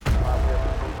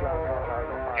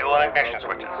ignition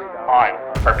switches. On.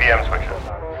 RPM switches.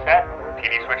 Set.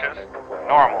 TD switches.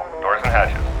 Normal. Doors and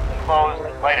hatches. Closed.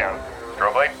 Light out.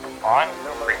 Strobe light. On.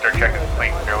 Restart check is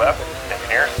complete. Clear left.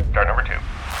 Engineers, start number 2.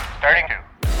 Starting 2.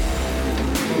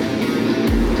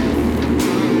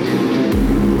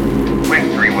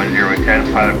 Wind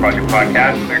 310 Pilot Project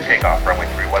Podcast. Clear takeoff. Runway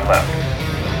 31 left.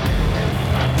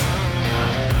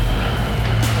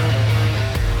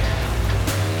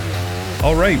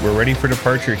 All right, we're ready for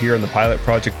departure here on the Pilot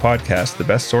Project Podcast, the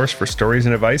best source for stories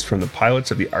and advice from the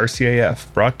pilots of the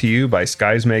RCAF, brought to you by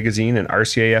Skies Magazine and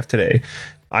RCAF Today.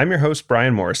 I'm your host,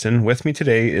 Brian Morrison. With me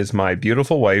today is my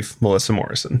beautiful wife, Melissa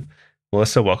Morrison.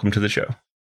 Melissa, welcome to the show.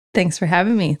 Thanks for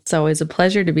having me. It's always a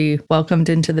pleasure to be welcomed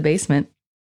into the basement.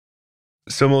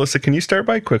 So, Melissa, can you start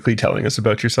by quickly telling us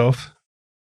about yourself?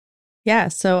 Yeah,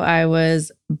 so I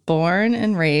was born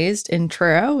and raised in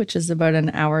Truro, which is about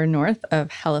an hour north of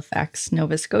Halifax,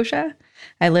 Nova Scotia.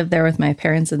 I lived there with my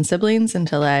parents and siblings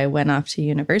until I went off to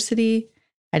university.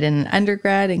 I did an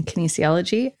undergrad in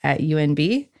kinesiology at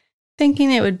UNB, thinking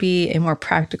it would be a more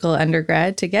practical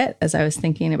undergrad to get, as I was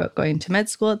thinking about going to med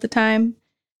school at the time.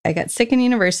 I got sick in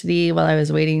university while I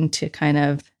was waiting to kind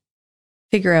of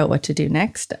figure out what to do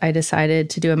next. I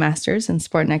decided to do a master's in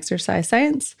sport and exercise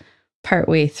science.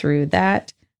 Partway through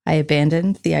that, I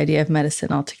abandoned the idea of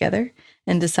medicine altogether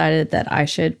and decided that I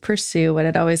should pursue what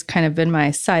had always kind of been my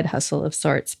side hustle of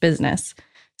sorts, business.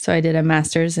 So I did a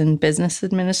master's in business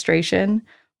administration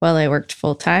while I worked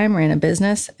full-time, ran a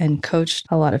business, and coached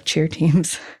a lot of cheer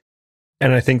teams.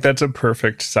 And I think that's a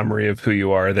perfect summary of who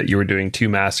you are, that you were doing 2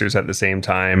 masters at the same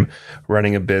time,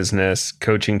 running a business,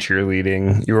 coaching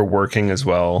cheerleading. You were working as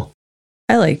well.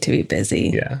 I like to be busy.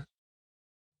 Yeah.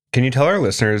 Can you tell our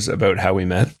listeners about how we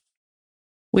met?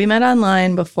 We met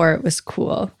online before it was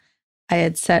cool. I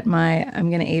had set my, I'm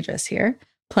going to age us here,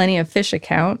 Plenty of Fish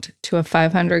account to a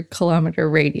 500-kilometer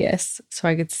radius so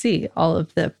I could see all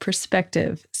of the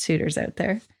prospective suitors out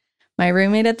there. My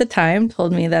roommate at the time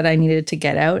told me that I needed to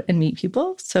get out and meet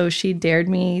people, so she dared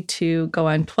me to go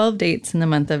on 12 dates in the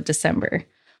month of December.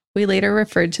 We later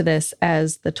referred to this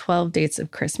as the 12 dates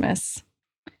of Christmas.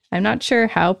 I'm not sure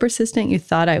how persistent you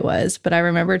thought I was, but I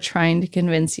remember trying to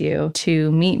convince you to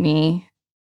meet me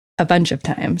a bunch of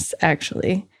times,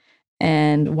 actually.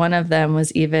 And one of them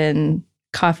was even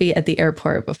coffee at the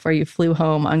airport before you flew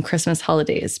home on Christmas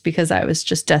holidays, because I was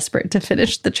just desperate to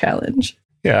finish the challenge.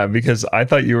 Yeah, because I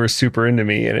thought you were super into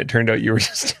me, and it turned out you were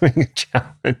just doing a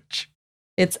challenge.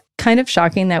 It's kind of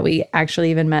shocking that we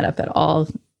actually even met up at all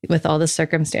with all the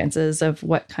circumstances of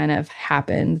what kind of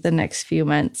happened the next few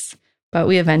months. But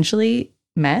we eventually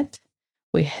met.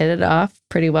 We hit it off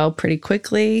pretty well, pretty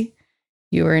quickly.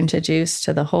 You were introduced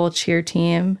to the whole cheer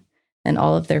team and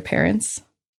all of their parents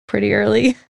pretty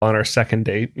early. On our second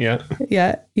date, yeah.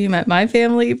 Yeah, you met my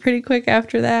family pretty quick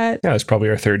after that. Yeah, it was probably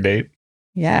our third date.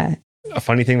 Yeah. A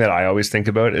funny thing that I always think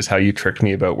about is how you tricked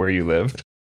me about where you lived.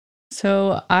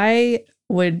 So I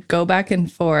would go back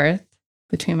and forth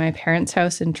between my parents'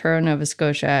 house in Truro, Nova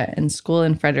Scotia, and school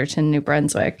in Fredericton, New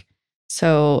Brunswick.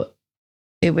 So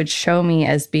it would show me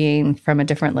as being from a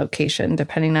different location,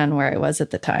 depending on where I was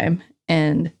at the time.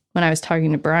 And when I was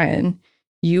talking to Brian,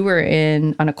 you were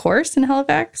on a course in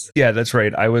Halifax? Yeah, that's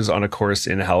right. I was on a course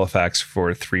in Halifax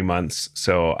for 3 months.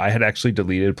 So I had actually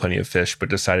deleted Plenty of Fish, but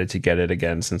decided to get it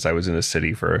again since I was in the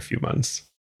city for a few months.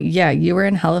 Yeah, you were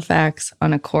in Halifax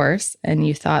on a course, and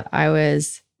you thought I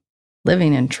was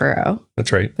living in Truro.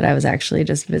 That's right. But I was actually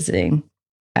just visiting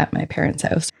at my parents'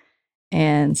 house.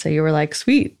 And so you were like,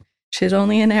 sweet. She's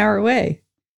only an hour away.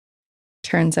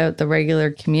 Turns out the regular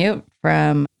commute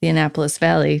from the Annapolis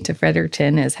Valley to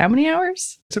Fredericton is how many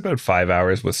hours? It's about 5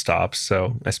 hours with stops.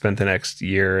 So I spent the next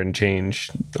year and change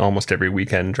almost every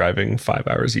weekend driving 5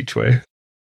 hours each way.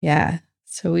 Yeah.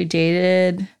 So we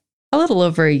dated a little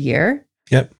over a year.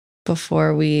 Yep.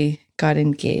 Before we got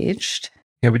engaged.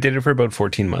 Yeah, we dated for about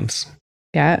 14 months.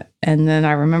 Yeah. And then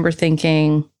I remember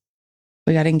thinking,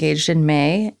 we got engaged in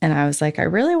May, and I was like, I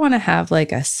really want to have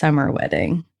like a summer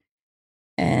wedding.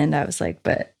 And I was like,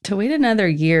 but to wait another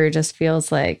year just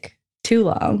feels like too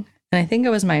long. And I think it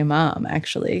was my mom,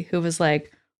 actually, who was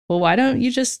like, well, why don't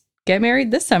you just get married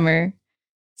this summer?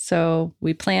 So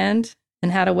we planned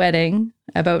and had a wedding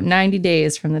about 90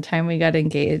 days from the time we got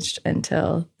engaged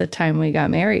until the time we got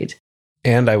married.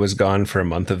 And I was gone for a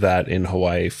month of that in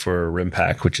Hawaii for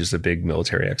RIMPAC, which is a big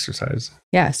military exercise.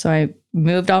 Yeah, so I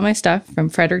moved all my stuff from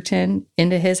Fredericton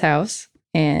into his house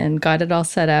and got it all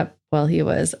set up while he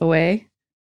was away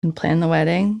and planned the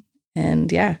wedding.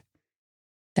 And yeah,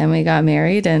 then we got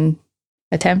married and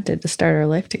attempted to start our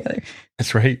life together.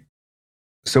 That's right.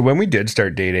 So when we did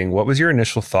start dating, what was your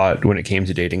initial thought when it came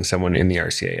to dating someone in the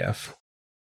RCAF?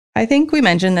 I think we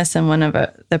mentioned this in one of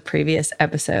the previous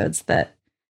episodes that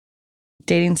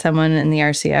dating someone in the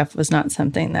RCF was not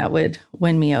something that would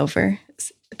win me over,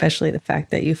 especially the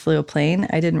fact that you flew a plane.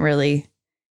 I didn't really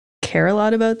care a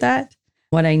lot about that.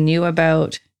 What I knew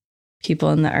about people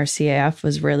in the RCAF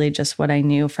was really just what I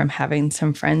knew from having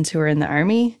some friends who were in the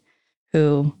Army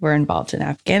who were involved in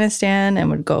Afghanistan and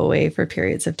would go away for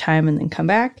periods of time and then come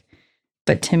back.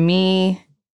 But to me,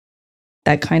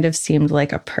 that kind of seemed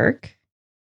like a perk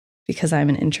because I'm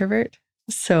an introvert.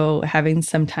 So having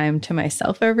some time to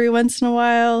myself every once in a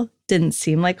while didn't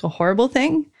seem like a horrible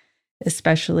thing,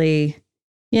 especially,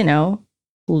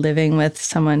 living with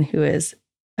someone who is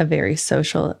a very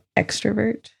social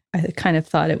extrovert. I kind of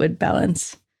thought it would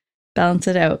balance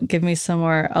it out, give me some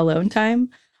more alone time.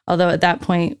 Although at that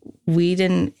point, we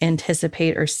didn't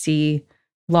anticipate or see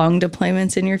long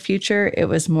deployments in your future. It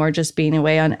was more just being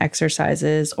away on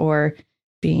exercises or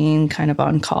being kind of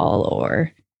on call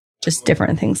or just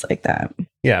different things like that.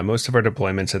 Yeah, most of our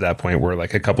deployments at that point were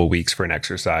like a couple weeks for an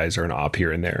exercise or an op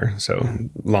here and there. So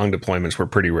long deployments were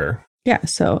pretty rare. Yeah,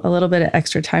 so a little bit of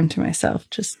extra time to myself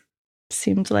just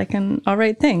seemed like an all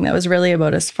right thing. That was really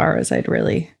about as far as I'd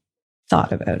really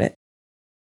thought about it.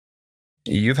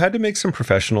 You've had to make some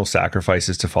professional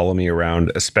sacrifices to follow me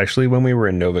around, especially when we were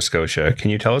in Nova Scotia.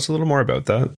 Can you tell us a little more about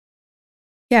that?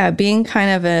 Yeah, being kind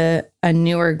of a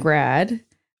newer grad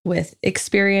with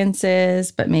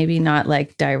experiences, but maybe not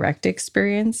like direct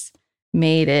experience,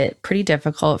 made it pretty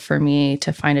difficult for me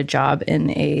to find a job in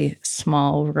a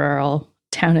small rural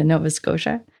town in Nova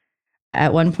Scotia.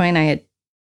 At one point, I had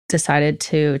decided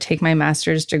to take my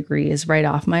master's degrees right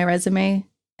off my resume.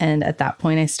 And at that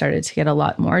point, I started to get a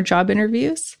lot more job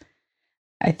interviews.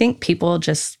 I think people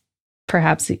just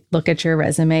perhaps look at your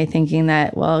resume thinking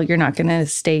that, well, you're not going to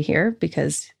stay here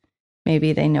because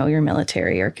maybe they know you're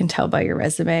military or can tell by your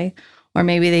resume. Or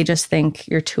maybe they just think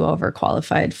you're too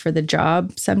overqualified for the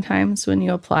job sometimes when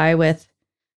you apply with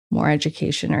more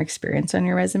education or experience on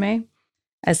your resume.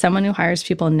 As someone who hires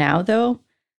people now, though,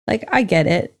 I get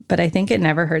it, but I think it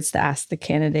never hurts to ask the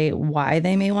candidate why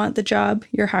they may want the job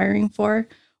you're hiring for,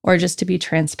 or just to be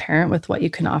transparent with what you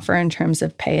can offer in terms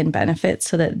of pay and benefits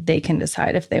so that they can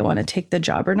decide if they want to take the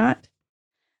job or not.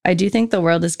 I do think the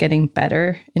world is getting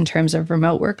better in terms of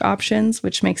remote work options,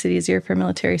 which makes it easier for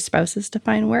military spouses to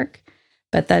find work,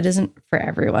 but that isn't for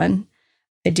everyone.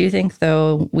 I do think,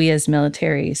 though, we as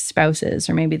military spouses,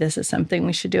 or maybe this is something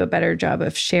we should do a better job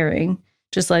of sharing,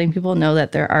 just letting people know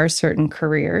that there are certain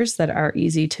careers that are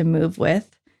easy to move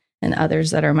with and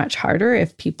others that are much harder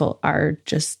if people are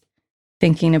just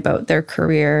thinking about their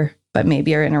career, but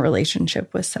maybe are in a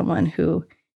relationship with someone who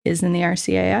is in the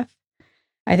RCAF.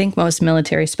 I think most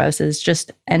military spouses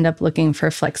just end up looking for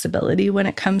flexibility when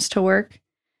it comes to work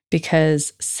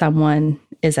because someone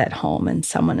is at home and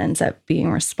someone ends up being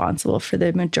responsible for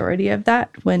the majority of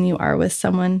that when you are with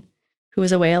someone who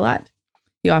is away a lot.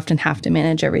 You often have to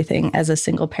manage everything as a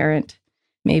single parent,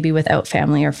 maybe without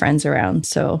family or friends around.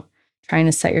 So trying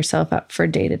to set yourself up for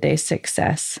day-to-day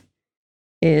success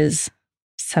is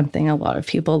something a lot of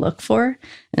people look for.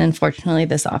 And unfortunately,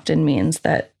 this often means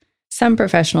that some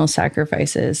professional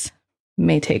sacrifices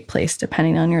may take place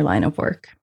depending on your line of work.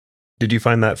 Did you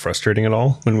find that frustrating at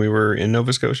all when we were in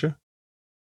Nova Scotia?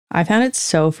 I found it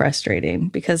so frustrating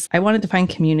because I wanted to find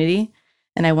community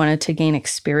and I wanted to gain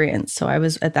experience. So I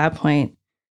was at that point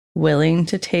willing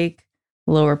to take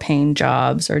lower paying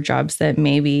jobs or jobs that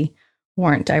maybe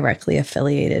weren't directly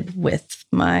affiliated with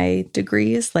my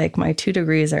degrees. Like my 2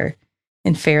 degrees are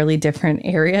in fairly different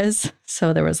areas.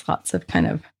 So there was lots of kind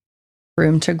of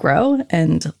room to grow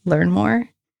and learn more.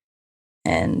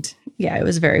 And yeah, it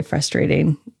was very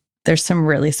frustrating. There's some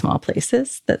really small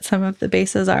places that some of the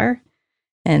bases are,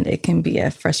 and it can be a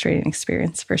frustrating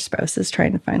experience for spouses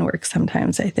trying to find work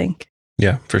sometimes, I think.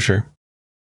 Yeah, for sure.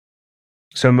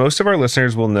 So most of our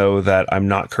listeners will know that I'm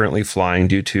not currently flying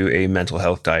due to a mental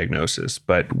health diagnosis.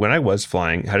 But when I was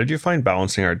flying, how did you find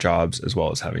balancing our jobs as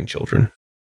well as having children?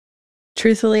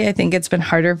 Truthfully, I think it's been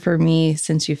harder for me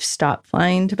since you've stopped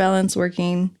flying to balance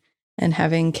working and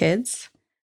having kids.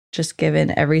 Just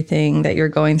given everything that you're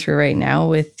going through right now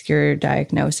with your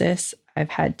diagnosis, I've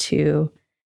had to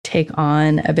take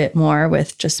on a bit more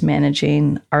with just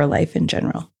managing our life in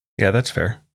general. Yeah, that's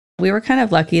fair. We were kind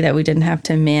of lucky that we didn't have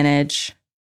to manage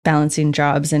balancing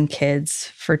jobs and kids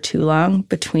for too long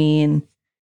between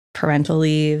parental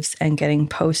leaves and getting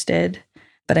posted.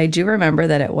 But I do remember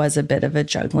that it was a bit of a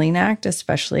juggling act,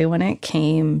 especially when it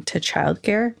came to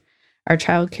childcare. Our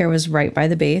childcare was right by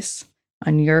the base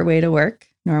on your way to work.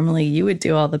 Normally, you would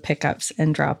do all the pickups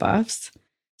and drop-offs.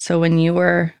 So when you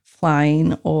were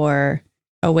flying or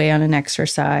away on an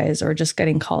exercise or just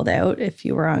getting called out if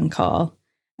you were on call,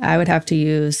 I would have to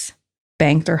use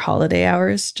banked or holiday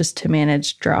hours just to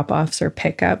manage drop-offs or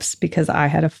pickups because I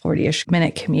had a 40-ish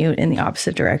minute commute in the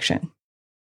opposite direction.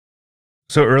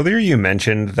 So earlier you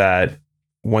mentioned that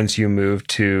once you moved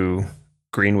to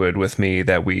Greenwood with me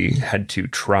that we had to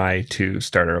try to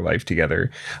start our life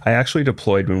together. I actually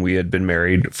deployed when we had been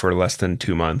married for less than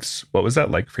 2 months. What was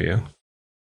that like for you?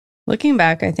 Looking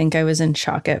back, I think I was in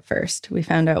shock at first. We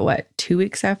found out, 2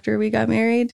 weeks after we got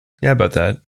married? Yeah, about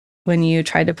that. When you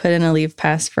tried to put in a leave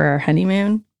pass for our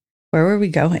honeymoon, where were we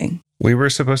going? We were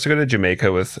supposed to go to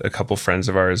Jamaica with a couple friends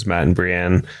of ours, Matt and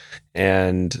Brienne.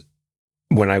 And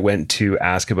when I went to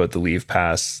ask about the leave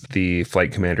pass, the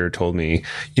flight commander told me,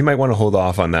 you might want to hold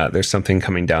off on that. There's something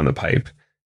coming down the pipe.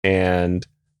 And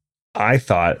I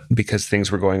thought, because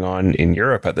things were going on in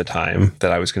Europe at the time,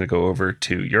 that I was going to go over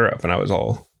to Europe, and I was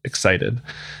all excited.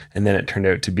 And then it turned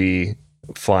out to be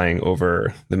flying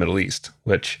over the Middle East,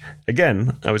 which,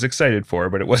 again, I was excited for,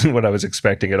 but it wasn't what I was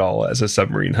expecting at all as a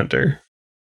submarine hunter.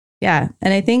 Yeah.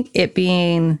 And I think it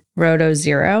being Roto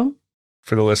Zero.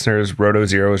 For the listeners, Roto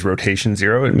Zero is rotation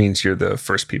zero. It means you're the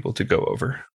first people to go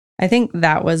over. I think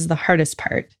that was the hardest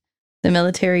part. The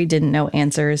military didn't know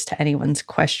answers to anyone's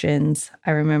questions.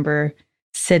 I remember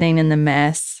sitting in the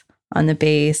mess on the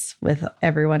base with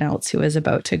everyone else who was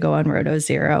about to go on Roto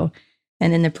Zero.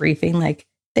 And in the briefing,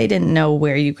 they didn't know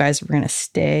where you guys were going to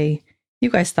stay.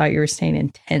 You guys thought you were staying in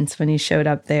tents when you showed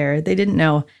up there. They didn't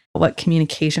know what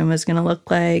communication was going to look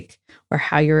like or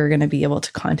how you were going to be able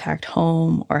to contact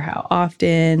home or how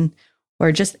often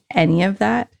or just any of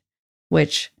that,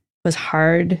 which was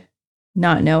hard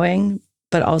not knowing,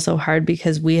 but also hard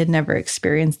because we had never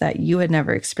experienced that. You had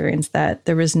never experienced that.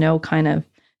 There was no kind of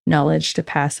knowledge to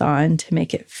pass on to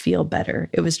make it feel better.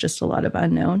 It was just a lot of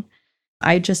unknown.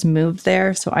 I just moved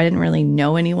there, so I didn't really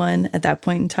know anyone at that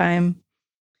point in time.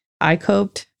 I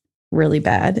coped really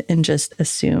bad and just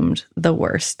assumed the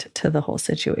worst to the whole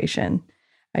situation.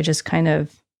 I just kind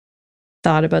of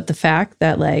thought about the fact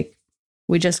that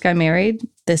we just got married.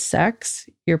 This sucks.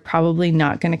 You're probably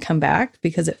not going to come back,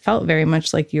 because it felt very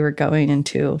much like you were going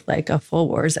into a full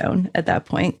war zone at that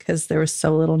point because there was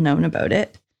so little known about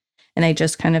it. And I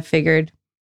just kind of figured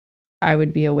I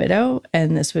would be a widow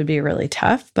and this would be really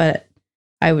tough, but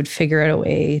I would figure out a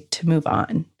way to move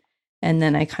on. And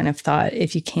then I kind of thought,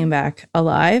 if you came back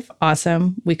alive,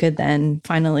 awesome. We could then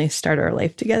finally start our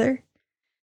life together.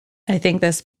 I think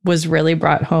this was really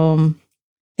brought home.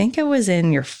 I think it was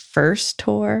in your first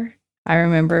tour. I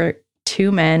remember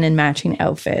 2 men in matching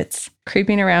outfits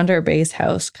creeping around our base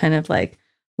house, kind of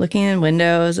looking in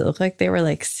windows. It looked like they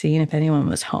were seeing if anyone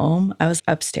was home. I was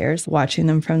upstairs watching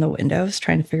them from the windows,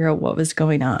 trying to figure out what was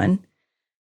going on.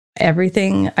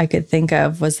 Everything I could think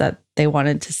of was that they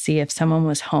wanted to see if someone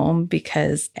was home,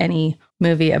 because any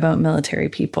movie about military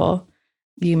people,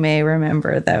 you may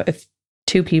remember that if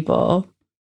 2 people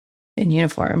in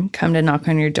uniform come to knock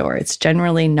on your door, it's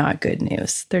generally not good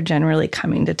news. They're generally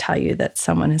coming to tell you that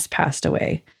someone has passed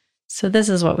away. So this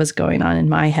is what was going on in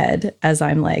my head as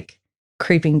I'm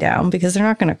creeping down, because they're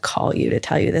not going to call you to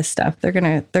tell you this stuff. They're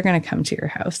going to come to your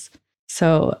house.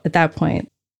 So at that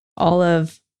point, all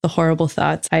of the horrible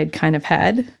thoughts I had kind of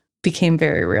had became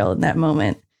very real in that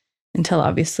moment, until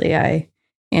obviously I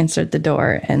answered the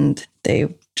door and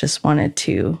they just wanted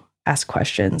to ask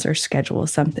questions or schedule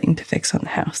something to fix on the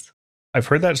house. I've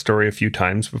heard that story a few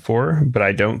times before, but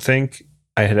I don't think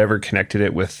I had ever connected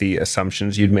it with the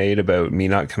assumptions you'd made about me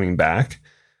not coming back.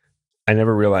 I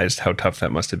never realized how tough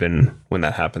that must have been when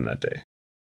that happened that day.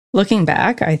 Looking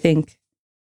back, I think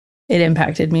it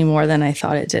impacted me more than I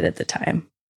thought it did at the time.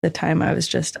 The time I was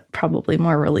just probably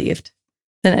more relieved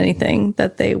than anything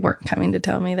that they weren't coming to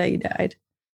tell me that you died.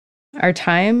 Our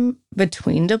time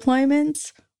between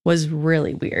deployments was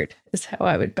really weird, is how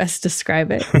I would best describe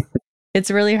it.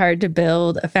 It's really hard to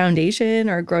build a foundation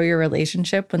or grow your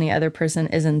relationship when the other person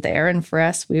isn't there. And for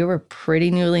us, we were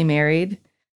pretty newly married.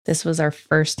 This was our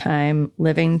first time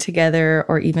living together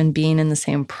or even being in the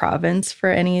same province for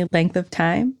any length of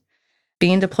time.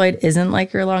 Being deployed isn't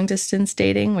like your long distance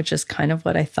dating, which is kind of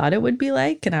what I thought it would be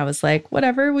like. And I was like,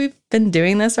 whatever, we've been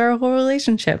doing this our whole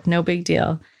relationship. No big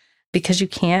deal. Because you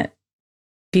can't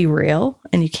be real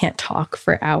and you can't talk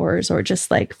for hours or just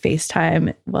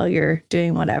FaceTime while you're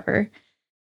doing whatever.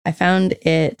 I found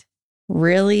it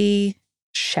really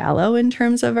shallow in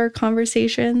terms of our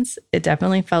conversations. It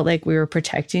definitely felt like we were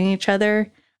protecting each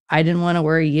other. I didn't want to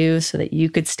worry you so that you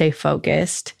could stay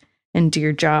focused and do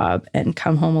your job and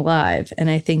come home alive. And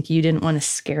I think you didn't want to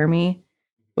scare me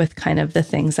with kind of the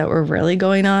things that were really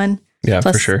going on. Yeah,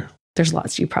 Plus, for sure. There's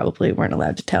lots you probably weren't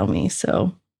allowed to tell me.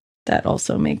 So that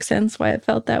also makes sense why it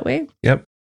felt that way. Yep.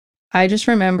 I just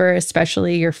remember,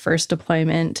 especially your first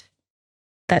deployment,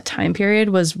 that time period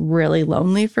was really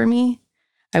lonely for me.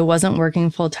 I wasn't working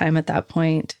full time at that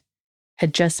point,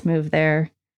 had just moved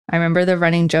there. I remember the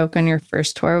running joke on your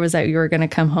first tour was that you were going to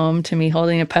come home to me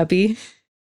holding a puppy.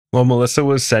 Well, Melissa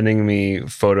was sending me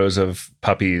photos of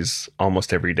puppies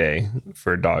almost every day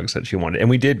for dogs that she wanted. And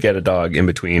we did get a dog in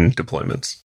between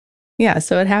deployments. Yeah,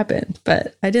 so it happened,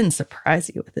 but I didn't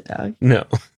surprise you with a dog. No.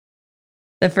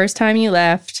 The first time you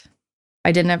left,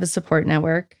 I didn't have a support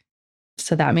network.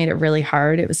 So that made it really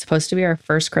hard. It was supposed to be our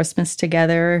first Christmas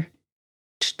together,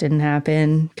 which didn't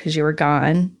happen because you were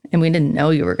gone. And we didn't know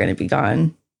you were going to be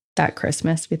gone that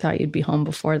Christmas. We thought you'd be home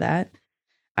before that.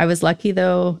 I was lucky,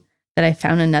 though, that I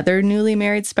found another newly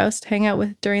married spouse to hang out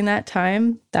with during that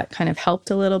time. That kind of helped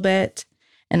a little bit.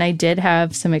 And I did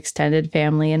have some extended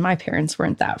family, and my parents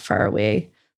weren't that far away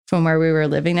from where we were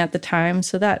living at the time.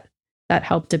 So that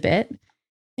helped a bit.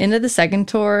 Into the second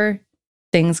tour,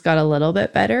 things got a little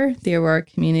bit better. The Aurora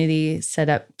community set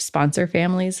up sponsor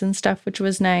families and stuff, which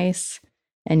was nice.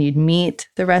 And you'd meet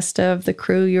the rest of the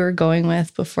crew you were going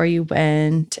with before you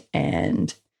went.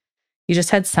 And you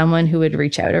just had someone who would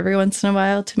reach out every once in a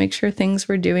while to make sure things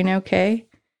were doing okay.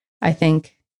 I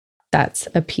think that's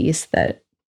a piece that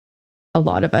a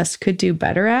lot of us could do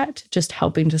better at, just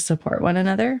helping to support one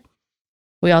another.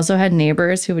 We also had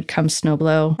neighbors who would come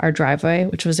snowblow our driveway,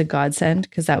 which was a godsend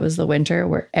because that was the winter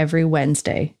where every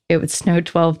Wednesday it would snow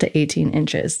 12 to 18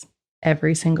 inches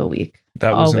every single week.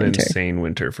 That was an insane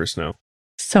winter for snow.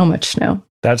 So much snow.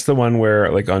 That's the one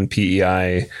where, like on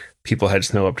PEI, people had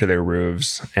snow up to their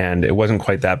roofs, and it wasn't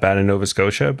quite that bad in Nova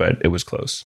Scotia, but it was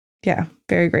close. Yeah,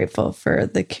 very grateful for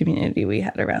the community we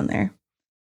had around there.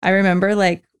 I remember,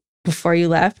 like, before you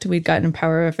left, we'd gotten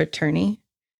power of attorney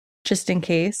just in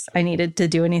case I needed to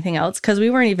do anything else, because we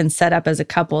weren't even set up as a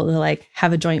couple to like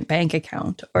have a joint bank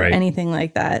account or anything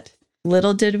like that.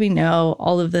 Little did we know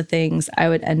all of the things I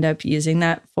would end up using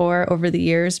that for over the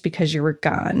years because you were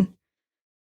gone.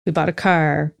 We bought a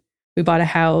car. We bought a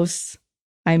house.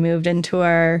 I moved into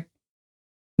our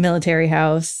military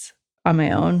house on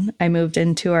my own. I moved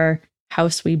into our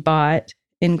house we bought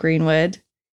in Greenwood,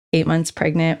 8 months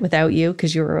pregnant without you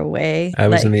because you were away. I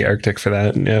was in the Arctic for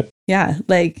that. Yep. Yeah.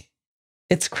 Like,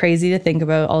 it's crazy to think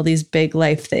about all these big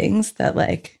life things that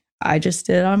like I just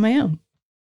did on my own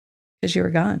because you were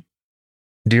gone.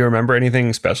 Do you remember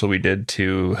anything special we did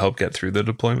to help get through the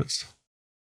deployments?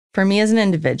 For me as an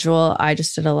individual, I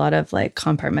just did a lot of like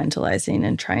compartmentalizing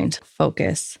and trying to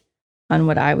focus on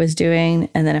what I was doing.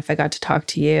 And then if I got to talk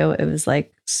to you, it was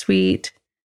like, sweet,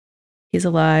 he's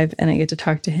alive and I get to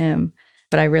talk to him.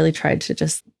 But I really tried to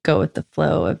just go with the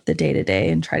flow of the day to day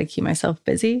and try to keep myself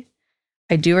busy.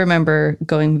 I do remember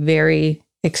going very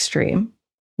extreme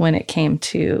when it came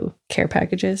to care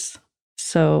packages.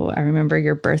 So I remember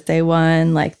your birthday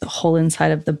one, like the whole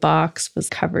inside of the box was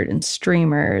covered in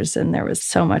streamers and there was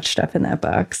so much stuff in that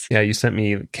box. Yeah, you sent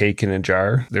me cake in a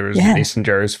jar. There was mason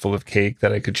jars full of cake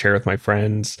that I could share with my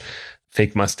friends,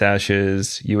 fake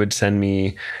mustaches. You would send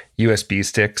me USB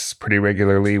sticks pretty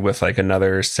regularly with like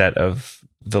another set of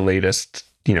the latest,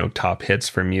 top hits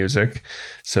for music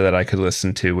so that I could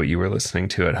listen to what you were listening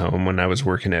to at home when I was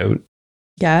working out.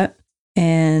 Yeah.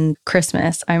 And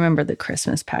Christmas, I remember the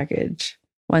Christmas package.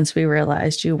 Once we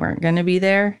realized you weren't going to be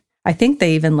there, I think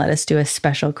they even let us do a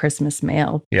special Christmas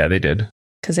mail. Yeah, they did.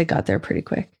 Because it got there pretty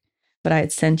quick. But I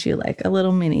had sent you like a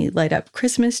little mini light up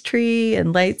Christmas tree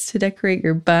and lights to decorate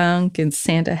your bunk and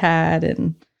Santa hat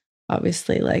and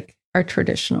obviously like our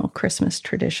traditional Christmas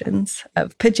traditions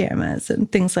of pajamas and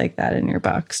things like that in your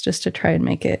box just to try and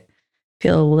make it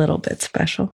feel a little bit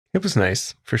special. It was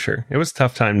nice, for sure. It was a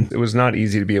tough time. It was not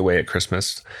easy to be away at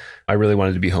Christmas. I really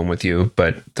wanted to be home with you,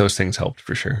 but those things helped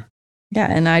for sure. Yeah,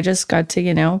 and I just got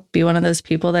to, be one of those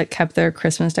people that kept their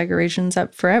Christmas decorations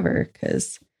up forever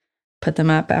because put them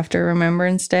up after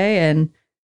Remembrance Day and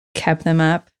kept them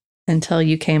up until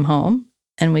you came home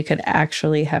and we could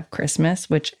actually have Christmas,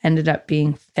 which ended up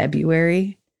being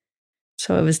February.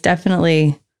 So it was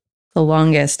definitely the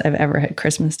longest I've ever had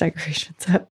Christmas decorations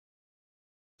up.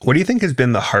 What do you think has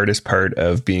been the hardest part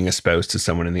of being a spouse to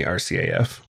someone in the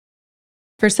RCAF?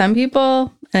 For some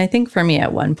people, and I think for me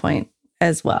at one point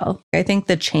as well, I think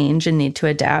the change and need to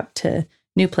adapt to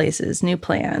new places, new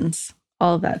plans,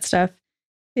 all of that stuff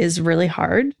is really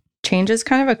hard. Change is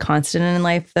kind of a constant in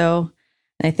life, though.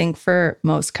 And I think for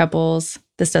most couples,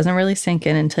 this doesn't really sink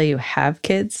in until you have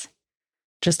kids,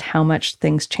 just how much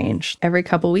things change. Every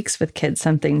couple weeks with kids,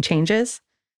 something changes.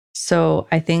 So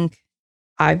I think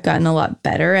I've gotten a lot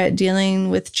better at dealing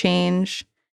with change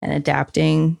and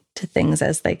adapting to things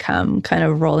as they come, kind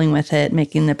of rolling with it,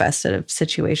 making the best out of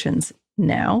situations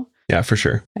now. Yeah, for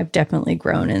sure. I've definitely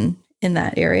grown in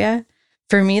that area.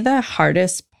 For me, the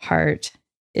hardest part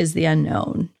is the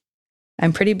unknown.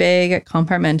 I'm pretty big at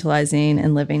compartmentalizing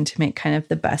and living to make kind of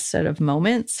the best out of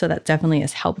moments. So that definitely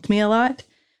has helped me a lot.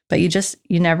 But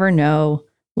you never know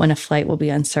when a flight will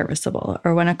be unserviceable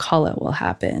or when a call out will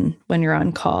happen when you're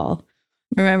on call.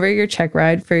 Remember your check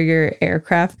ride for your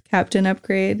aircraft captain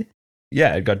upgrade?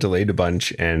 Yeah, it got delayed a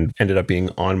bunch and ended up being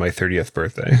on my 30th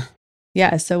birthday.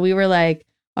 Yeah, so we were like,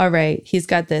 all right, he's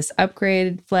got this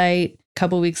upgraded flight. A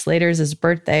couple weeks later is his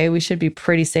birthday. We should be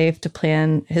pretty safe to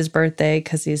plan his birthday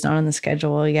because he's not on the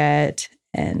schedule yet.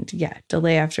 And yeah,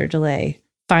 delay after delay.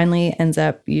 Finally ends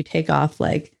up you take off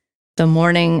like the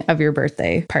morning of your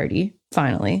birthday party,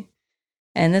 finally.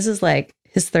 And this is like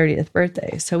his 30th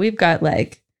birthday. So we've got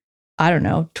like, I don't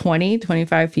know, 20,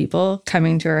 25 people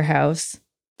coming to our house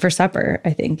for supper,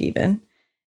 I think even.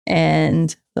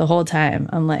 And the whole time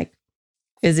I'm like,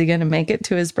 is he going to make it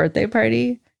to his birthday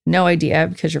party? No idea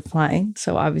because you're flying.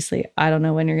 So obviously I don't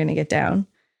know when you're going to get down.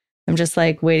 I'm just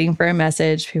like waiting for a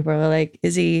message. People are like,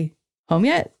 is he home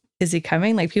yet? Is he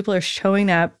coming? Like people are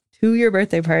showing up to your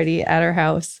birthday party at our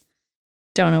house.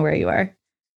 Don't know where you are.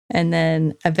 And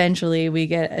then eventually we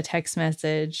get a text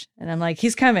message and I'm like,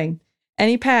 he's coming. And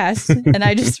he passed. And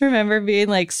I just remember being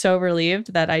like so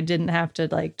relieved that I didn't have to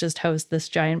like just host this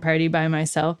giant party by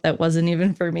myself that wasn't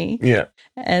even for me. Yeah.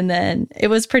 And then it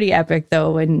was pretty epic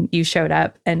though when you showed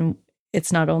up and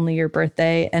it's not only your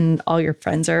birthday and all your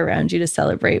friends are around you to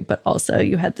celebrate, but also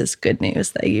you had this good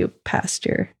news that you passed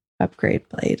your upgrade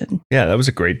flight. And yeah, that was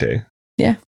a great day.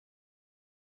 Yeah.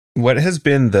 What has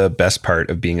been the best part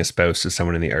of being a spouse to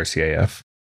someone in the RCAF?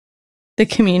 The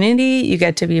community you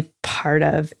get to be part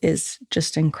of is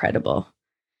just incredible.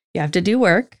 You have to do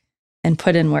work and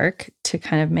put in work to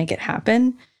kind of make it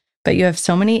happen, but you have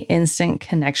so many instant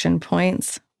connection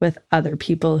points with other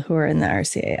people who are in the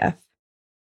RCAF.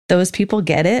 Those people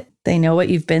get it. They know what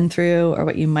you've been through or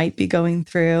what you might be going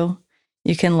through.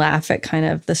 You can laugh at kind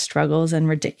of the struggles and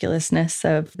ridiculousness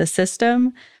of the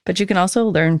system, but you can also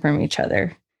learn from each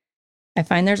other. I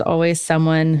find there's always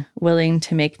someone willing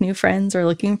to make new friends or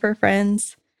looking for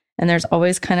friends. And there's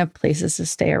always kind of places to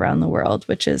stay around the world,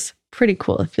 which is pretty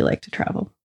cool if you like to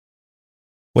travel.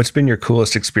 What's been your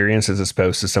coolest experience as a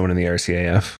spouse to someone in the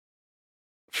RCAF?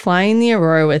 Flying the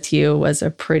Aurora with you was a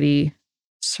pretty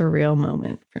surreal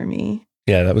moment for me.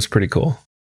 Yeah, that was pretty cool.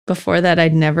 Before that,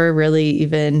 I'd never really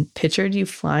even pictured you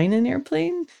flying an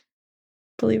airplane,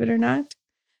 believe it or not.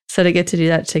 So to get to do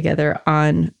that together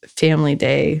on family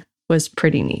day was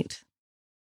pretty neat.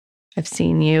 I've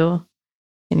seen you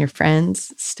and your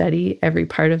friends study every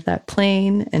part of that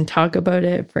plane and talk about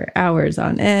it for hours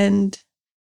on end.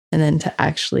 And then to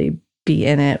actually be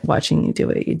in it, watching you do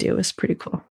what you do is pretty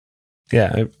cool.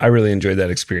 Yeah, I really enjoyed that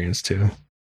experience too.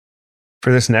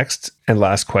 For this next and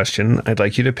last question, I'd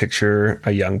like you to picture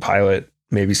a young pilot,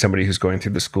 maybe somebody who's going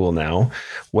through the school now.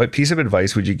 What piece of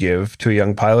advice would you give to a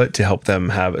young pilot to help them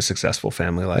have a successful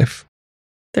family life?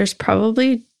 There's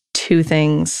probably two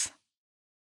things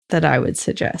that I would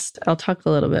suggest. I'll talk a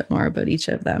little bit more about each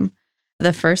of them.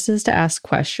 The first is to ask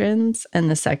questions,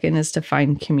 and the second is to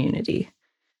find community.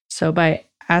 So by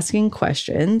asking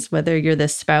questions, whether you're the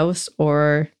spouse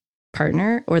or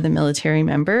partner or the military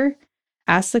member,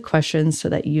 ask the questions so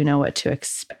that you know what to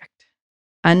expect.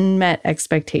 Unmet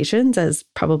expectations, as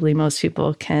probably most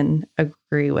people can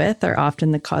agree with, are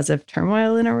often the cause of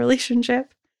turmoil in a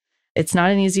relationship. It's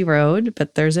not an easy road,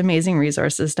 but there's amazing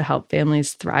resources to help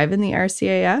families thrive in the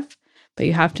RCAF, but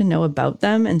you have to know about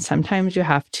them, and sometimes you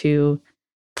have to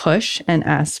push and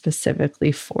ask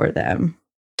specifically for them.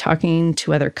 Talking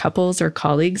to other couples or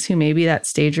colleagues who may be that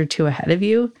stage or two ahead of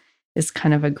you is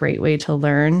kind of a great way to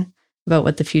learn about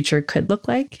what the future could look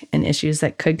like and issues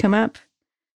that could come up.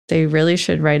 They really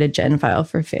should write a gen file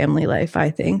for family life, I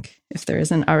think, if there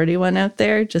isn't already one out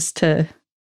there, just to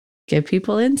give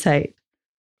people insight.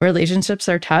 Relationships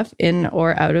are tough in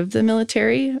or out of the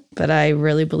military, but I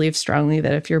really believe strongly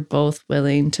that if you're both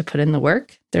willing to put in the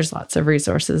work, there's lots of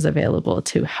resources available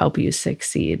to help you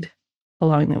succeed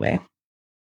along the way.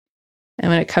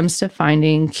 And when it comes to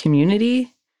finding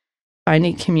community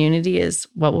is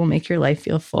what will make your life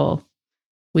feel full.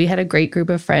 We had a great group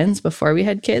of friends before we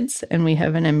had kids, and we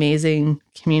have an amazing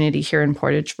community here in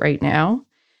Portage right now.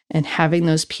 And having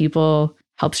those people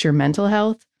helps your mental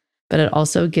health, but it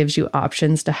also gives you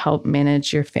options to help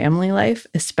manage your family life,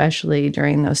 especially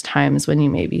during those times when you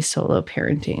may be solo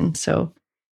parenting. So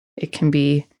it can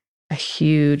be a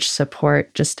huge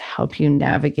support just to help you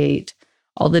navigate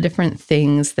all the different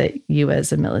things that you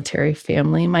as a military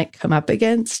family might come up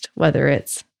against, whether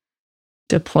it's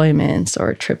deployments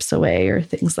or trips away or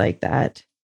things like that.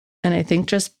 And I think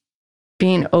just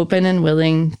being open and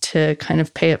willing to kind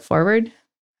of pay it forward.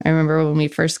 I remember when we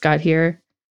first got here,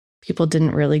 people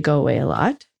didn't really go away a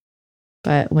lot.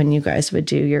 But when you guys would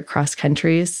do your cross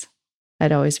countries,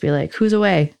 I'd always be like, who's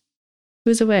away?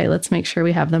 Who's away? Let's make sure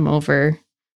we have them over.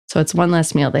 So it's one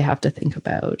less meal they have to think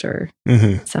about or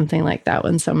something like that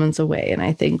when someone's away. And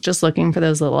I think just looking for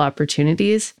those little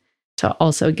opportunities to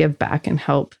also give back and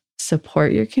help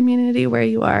support your community where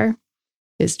you are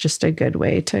is just a good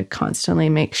way to constantly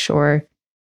make sure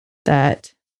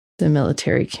that the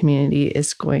military community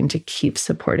is going to keep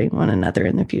supporting one another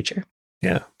in the future.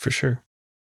 Yeah, for sure.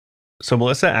 So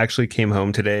Melissa actually came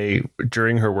home today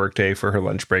during her workday for her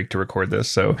lunch break to record this.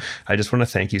 So I just want to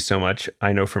thank you so much.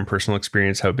 I know from personal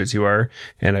experience how busy you are,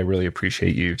 and I really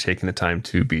appreciate you taking the time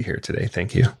to be here today.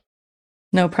 Thank you.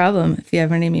 No problem. If you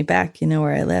ever need me back, you know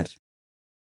where I live.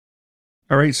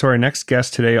 All right, so our next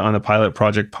guest today on the Pilot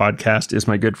Project podcast is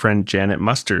my good friend Janet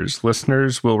Musters.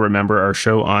 Listeners will remember our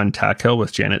show on Tack Hill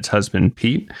with Janet's husband,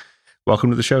 Pete. Welcome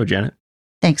to the show, Janet.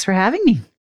 Thanks for having me.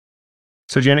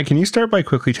 So Janet, can you start by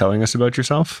quickly telling us about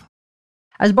yourself?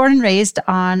 I was born and raised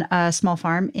on a small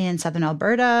farm in southern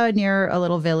Alberta near a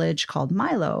little village called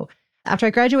Milo. After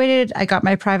I graduated, I got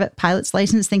my private pilot's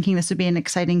license thinking this would be an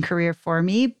exciting career for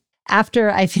me. After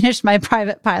I finished my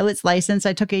private pilot's license,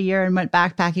 I took a year and went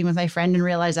backpacking with my friend and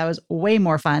realized that was way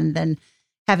more fun than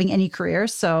having any career.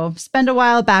 So spent a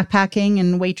while backpacking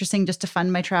and waitressing just to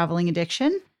fund my traveling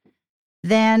addiction.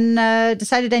 Then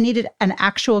decided I needed an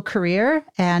actual career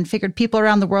and figured people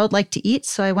around the world like to eat.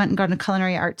 So I went and got a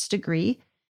culinary arts degree.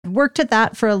 Worked at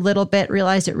that for a little bit,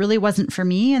 realized it really wasn't for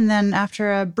me. And then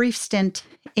after a brief stint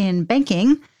in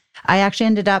banking, I actually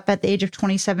ended up at the age of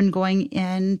 27 going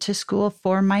into school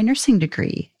for my nursing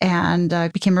degree and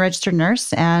became a registered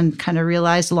nurse and kind of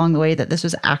realized along the way that this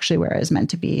was actually where I was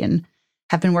meant to be and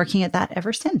have been working at that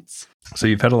ever since. So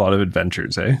you've had a lot of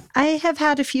adventures, eh? I have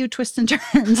had a few twists and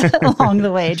turns along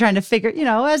the way, trying to figure,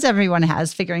 as everyone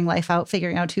has, figuring life out,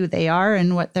 figuring out who they are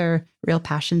and what their real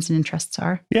passions and interests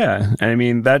are. Yeah. I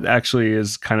mean, that actually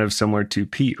is kind of similar to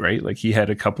Pete, right? Like he had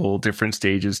a couple different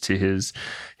stages to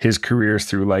his careers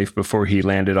through life before he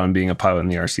landed on being a pilot in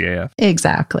the RCAF.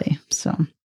 Exactly. So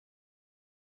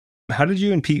how did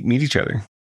you and Pete meet each other?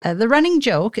 The running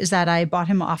joke is that I bought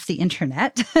him off the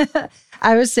internet.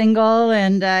 I was single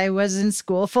and I was in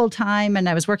school full time and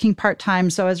I was working part time.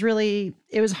 So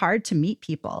it was hard to meet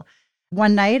people.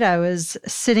 One night I was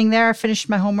sitting there, finished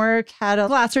my homework, had a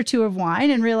glass or two of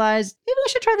wine and realized maybe I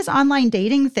should try this online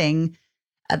dating thing.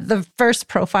 The first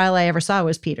profile I ever saw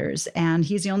was Peter's and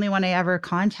he's the only one I ever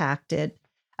contacted.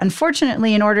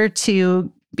 Unfortunately, in order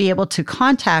to be able to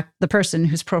contact the person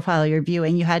whose profile you're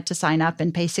viewing, you had to sign up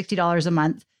and pay $60 a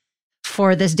month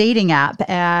for this dating app.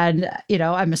 And,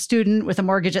 I'm a student with a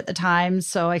mortgage at the time.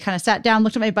 So I kind of sat down,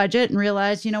 looked at my budget and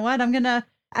realized, you know what, I'm going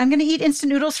to eat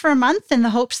instant noodles for a month in the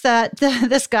hopes that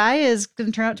this guy is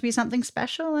going to turn out to be something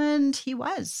special. And he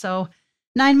was. So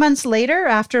 9 months later,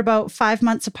 after about 5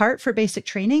 months apart for basic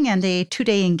training and a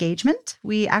 2-day engagement,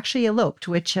 we actually eloped,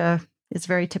 which is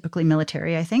very typically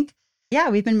military, I think. Yeah,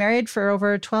 we've been married for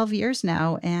over 12 years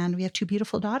now, and we have 2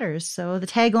 beautiful daughters. So the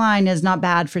tagline is not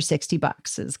bad for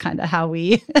 $60 is kind of how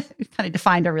we kind of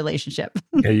defined our relationship.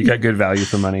 Yeah, you got good value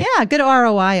for money. Yeah, good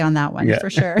ROI on that one, for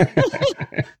sure.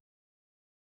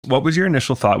 What was your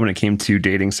initial thought when it came to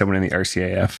dating someone in the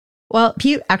RCAF? Well,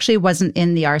 Pete actually wasn't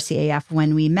in the RCAF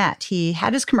when we met. He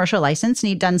had his commercial license, and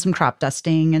he'd done some crop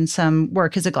dusting and some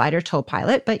work as a glider tow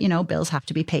pilot. But, bills have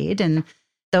to be paid, and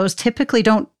those typically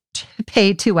don't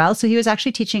pay too well. So he was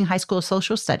actually teaching high school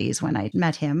social studies when I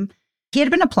met him. He had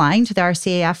been applying to the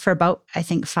RCAF for about, I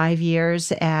think, 5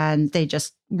 years, and they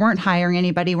just weren't hiring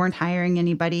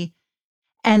anybody.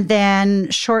 And then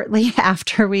shortly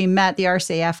after we met, the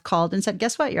RCAF called and said,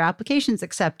 guess what? Your application's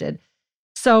accepted.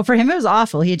 So for him, it was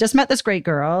awful. He had just met this great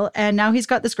girl, and now he's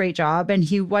got this great job, and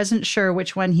he wasn't sure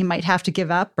which one he might have to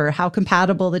give up or how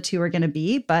compatible the two are going to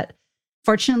be. But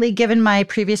fortunately, given my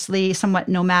previously somewhat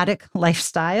nomadic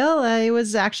lifestyle, I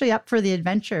was actually up for the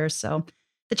adventure. So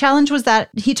the challenge was that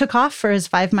he took off for his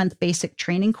 5-month basic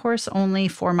training course only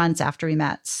 4 months after we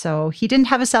met. So he didn't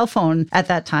have a cell phone at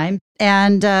that time.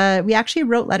 And we actually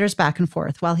wrote letters back and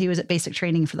forth while he was at basic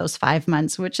training for those 5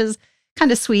 months, which is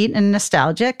kind of sweet and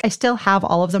nostalgic. I still have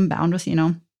all of them bound with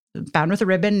a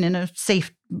ribbon in a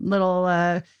safe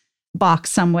little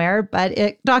box somewhere, but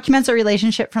it documents a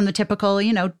relationship from the typical,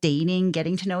 dating,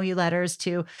 getting to know you letters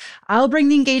to I'll bring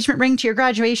the engagement ring to your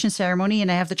graduation ceremony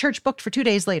and I have the church booked for 2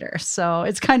 days later. So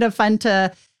it's kind of fun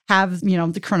to have,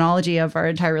 the chronology of our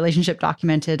entire relationship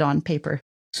documented on paper.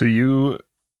 So you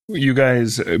you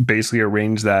guys basically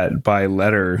arranged that by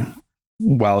letter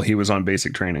while he was on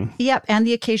basic training. Yep. And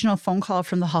the occasional phone call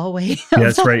from the hallway. Yeah,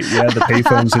 that's right. Yeah, the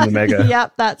payphones in the mega.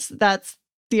 Yep. That's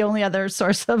the only other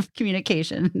source of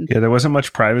communication. Yeah, there wasn't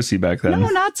much privacy back then. No,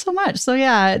 not so much. So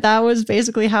yeah, that was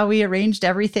basically how we arranged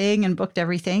everything and booked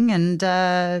everything.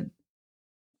 And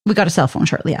we got a cell phone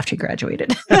shortly after he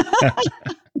graduated.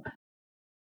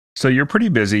 So you're pretty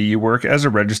busy. You work as a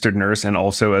registered nurse and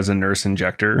also as a nurse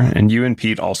injector, and you and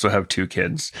Pete also have 2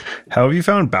 kids. How have you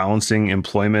found balancing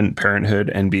employment, parenthood,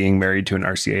 and being married to an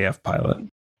RCAF pilot?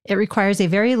 It requires a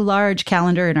very large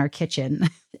calendar in our kitchen.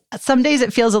 Some days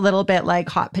it feels a little bit like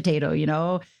hot potato, you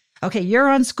know? Okay, you're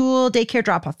on school, daycare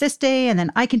drop off this day, and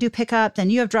then I can do pickup. Then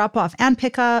you have drop off and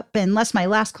pickup, unless my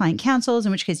last client cancels,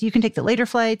 in which case you can take the later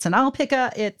flights and I'll pick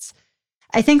up.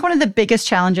 I think one of the biggest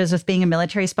challenges with being a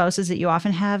military spouse is that you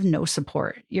often have no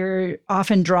support. You're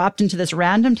often dropped into this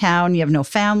random town. You have no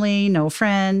family, no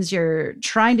friends. You're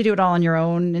trying to do it all on your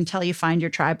own until you find your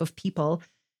tribe of people.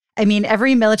 I mean,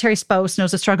 every military spouse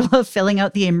knows the struggle of filling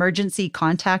out the emergency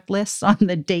contact lists on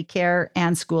the daycare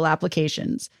and school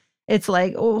applications. It's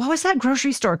like, oh, what was that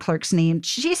grocery store clerk's name?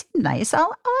 She seemed nice.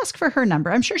 I'll ask for her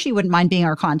number. I'm sure she wouldn't mind being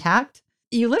our contact.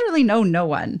 You literally know no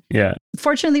one. Yeah.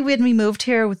 Fortunately, when we moved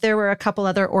here, there were a couple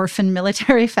other orphan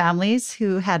military families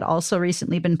who had also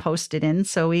recently been posted in.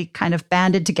 So we kind of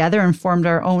banded together and formed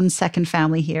our own second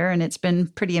family here. And it's been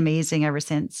pretty amazing ever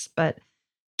since. But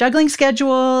juggling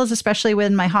schedules, especially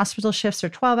when my hospital shifts are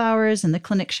 12 hours and the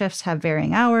clinic shifts have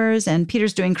varying hours, and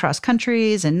Peter's doing cross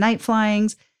countries and night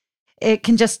flyings, it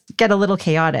can just get a little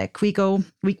chaotic. We go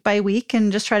week by week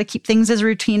and just try to keep things as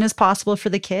routine as possible for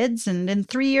the kids. And in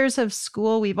 3 years of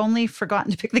school, we've only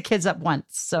forgotten to pick the kids up once.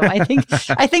 So I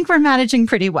think we're managing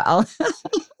pretty well.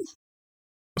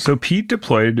 So Pete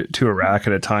deployed to Iraq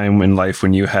at a time in life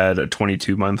when you had a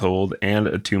 22-month-old and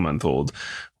a 2-month-old.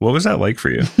 What was that like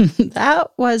for you? That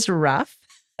was rough,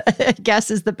 I guess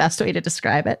is the best way to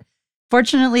describe it.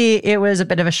 Fortunately, it was a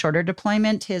bit of a shorter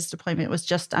deployment. His deployment was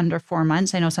just under 4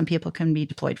 months. I know some people can be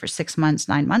deployed for 6 months,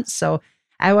 9 months. So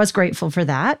I was grateful for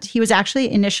that. He was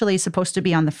actually initially supposed to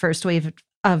be on the first wave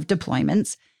of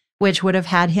deployments, which would have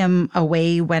had him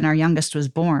away when our youngest was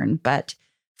born. But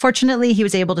fortunately, he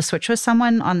was able to switch with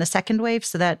someone on the second wave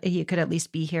so that he could at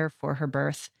least be here for her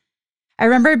birth. I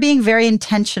remember being very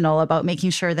intentional about making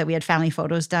sure that we had family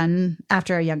photos done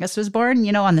after our youngest was born.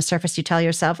 You know, on the surface, you tell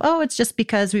yourself, oh, it's just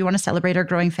because we want to celebrate our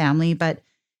growing family. But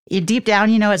deep down,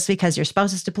 you know, it's because your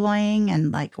spouse is deploying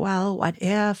and like, well, what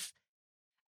if?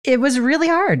 It was really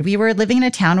hard. We were living in a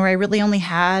town where I really only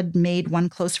had made one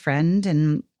close friend,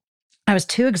 and I was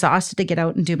too exhausted to get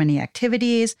out and do many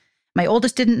activities. My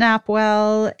oldest didn't nap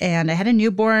well, and I had a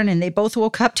newborn, and they both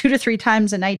woke up 2 to 3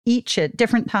 times a night each at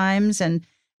different times. And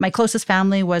my closest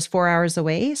family was 4 hours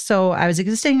away. So I was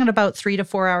existing at about 3 to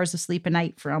 4 hours of sleep a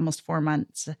night for almost 4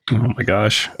 months. Oh my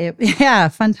gosh. Yeah,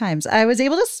 fun times. I was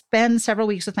able to spend several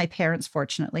weeks with my parents,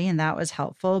 fortunately, and that was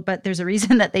helpful. But there's a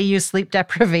reason that they use sleep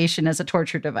deprivation as a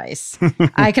torture device.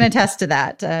 I can attest to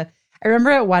that. I remember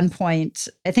at one point,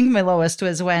 I think my lowest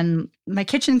was when my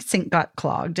kitchen sink got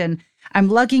clogged, and I'm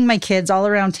lugging my kids all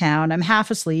around town. I'm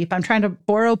half asleep. I'm trying to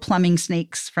borrow plumbing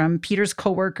snakes from Peter's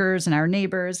coworkers and our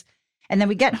neighbors. And then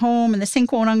we get home and the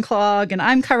sink won't unclog, and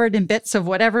I'm covered in bits of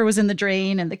whatever was in the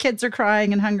drain, and the kids are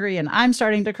crying and hungry, and I'm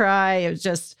starting to cry.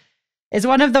 It's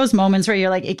one of those moments where you're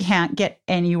like, it can't get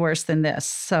any worse than this.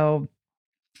 So,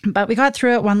 but we got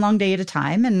through it one long day at a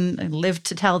time and lived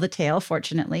to tell the tale,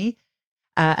 fortunately.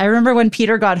 I remember when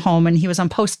Peter got home and he was on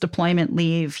post-deployment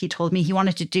leave, he told me he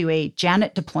wanted to do a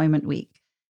Janet deployment week,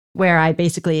 where I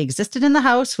basically existed in the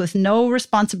house with no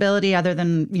responsibility other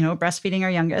than, you know, breastfeeding our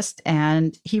youngest.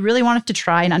 And he really wanted to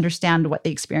try and understand what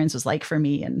the experience was like for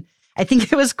me. And I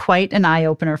think it was quite an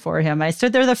eye-opener for him. I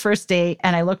stood there the first day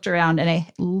and I looked around and I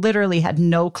literally had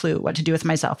no clue what to do with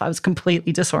myself. I was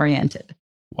completely disoriented.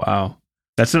 Wow.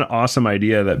 That's an awesome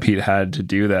idea that Pete had to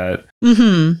do that.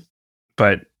 Mm-hmm.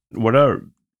 But what a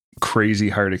crazy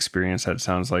hard experience that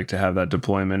sounds like, to have that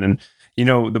deployment. And you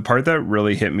know, the part that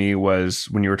really hit me was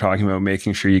when you were talking about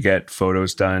making sure you get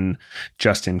photos done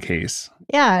just in case.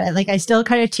 Yeah, like I still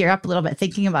kind of tear up a little bit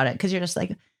thinking about it, because you're just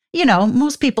like, you know,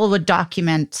 most people would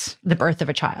document the birth of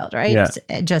a child, right?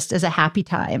 Yeah. Just as a happy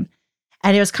time.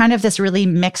 And it was kind of this really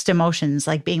mixed emotions,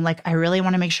 like being like, I really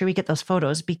want to make sure we get those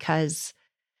photos because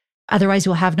otherwise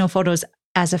we'll have no photos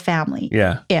as a family.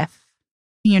 Yeah. If,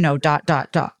 you know, ...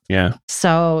 Yeah.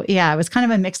 So yeah, it was kind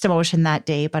of a mixed emotion that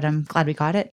day, but I'm glad we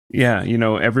got it. Yeah, you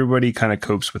know, everybody kind of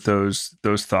copes with those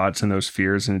thoughts and those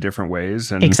fears in different ways.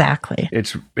 And exactly.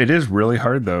 It is really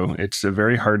hard, though. It's a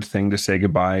very hard thing to say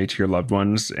goodbye to your loved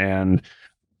ones. And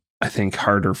I think,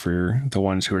 harder for the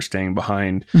ones who are staying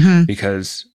behind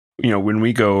because, when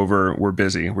we go over, we're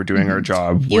busy, we're doing our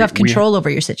job. You have control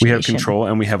over your situation. We have control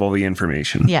and we have all the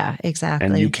information. Yeah, exactly.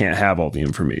 And you can't have all the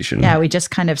information. Yeah, we just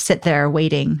kind of sit there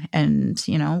waiting and,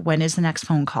 when is the next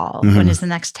phone call? When is the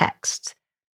next text?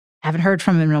 Haven't heard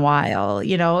from him in a while.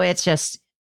 It's just,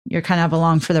 you're kind of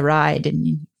along for the ride and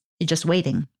you're just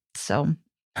waiting. So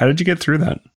how did you get through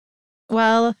that?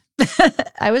 Well,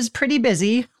 I was pretty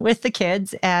busy with the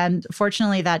kids, and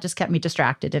fortunately that just kept me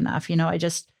distracted enough.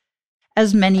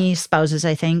 As many spouses,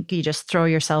 I think, you just throw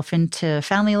yourself into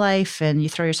family life and you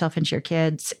throw yourself into your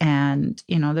kids, and,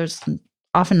 there's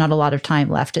often not a lot of time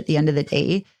left at the end of the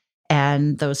day.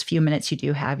 And those few minutes you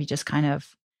do have, you just kind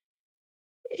of,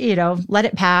 let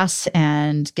it pass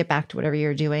and get back to whatever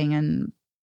you're doing. And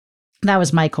that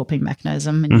was my coping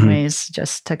mechanism anyways,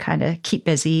 just to kind of keep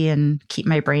busy and keep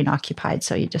my brain occupied.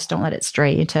 So you just don't let it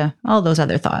stray into all those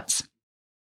other thoughts.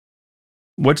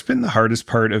 What's been the hardest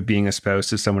part of being a spouse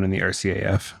to someone in the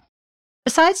RCAF?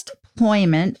 Besides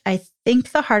deployment, I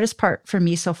think the hardest part for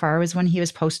me so far was when he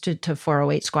was posted to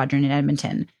 408 Squadron in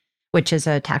Edmonton, which is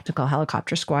a tactical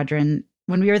helicopter squadron.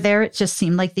 When we were there, it just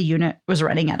seemed like the unit was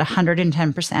running at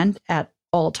 110% at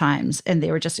all times, and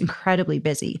they were just incredibly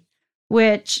busy,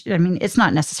 which, it's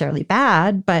not necessarily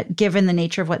bad, but given the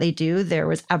nature of what they do, there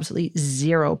was absolutely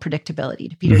zero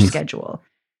predictability to Peter's schedule.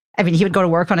 He would go to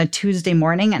work on a Tuesday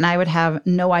morning and I would have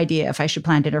no idea if I should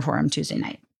plan dinner for him Tuesday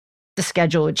night. The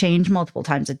schedule would change multiple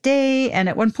times a day. And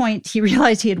at one point he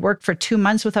realized he had worked for 2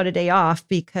 months without a day off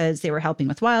because they were helping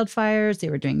with wildfires. They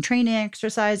were doing training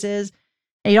exercises.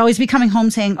 And he'd always be coming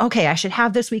home saying, okay, I should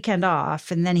have this weekend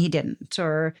off. And then he didn't.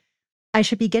 Or I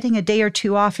should be getting a day or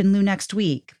two off in lieu next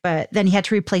week. But then he had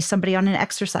to replace somebody on an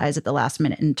exercise at the last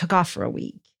minute and took off for a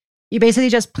week. You basically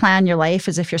just plan your life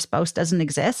as if your spouse doesn't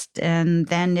exist. And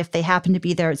then if they happen to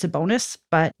be there, it's a bonus.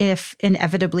 But if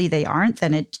inevitably they aren't,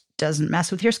 then it doesn't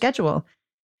mess with your schedule.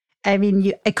 I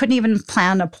couldn't even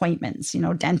plan appointments,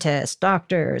 dentists,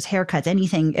 doctors, haircuts,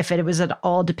 anything, if it was at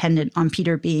all dependent on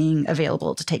Peter being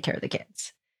available to take care of the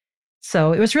kids.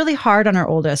 So it was really hard on our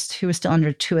oldest, who was still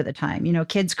under 2 at the time.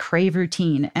 Kids crave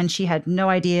routine, and she had no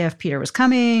idea if Peter was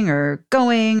coming or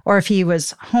going, or if he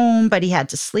was home, but he had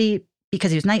to sleep because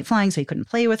he was night flying, so he couldn't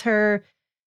play with her.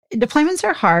 Deployments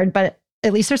are hard, but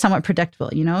at least they're somewhat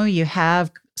predictable. You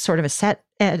have sort of a set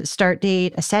start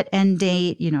date, a set end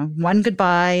date, one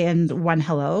goodbye and one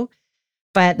hello.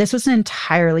 But this was an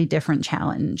entirely different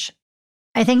challenge.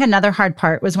 I think another hard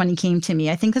part was when he came to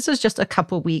me. I think this was just a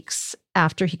couple weeks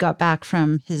after he got back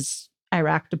from his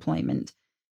Iraq deployment.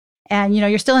 And,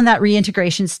 you're still in that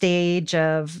reintegration stage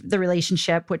of the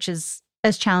relationship, which is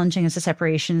as challenging as the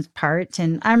separation part.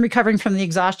 And I'm recovering from the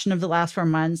exhaustion of the last 4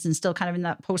 months and still kind of in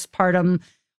that postpartum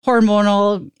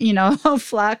hormonal,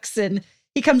 flux. And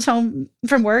he comes home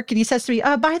from work and he says to me,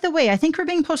 by the way, I think we're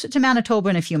being posted to Manitoba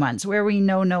in a few months, where we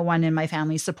know no one in my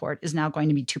family's support is now going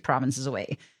to be 2 provinces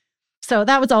away. So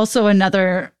that was also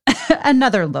another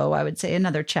low, I would say,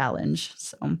 another challenge.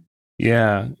 So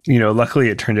yeah, luckily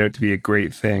it turned out to be a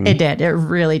great thing. It did. It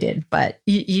really did. But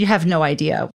you have no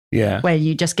idea. Yeah. When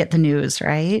you just get the news,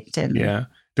 right? And yeah.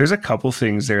 There's a couple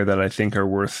things there that I think are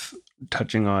worth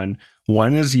touching on.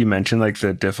 One is you mentioned like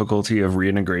the difficulty of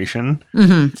reintegration.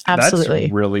 Absolutely.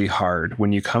 That's really hard.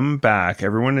 When you come back,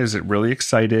 everyone is really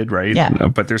excited, right? Yeah.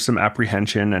 But there's some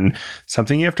apprehension, and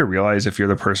something you have to realize if you're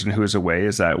the person who is away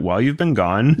is that while you've been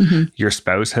gone, your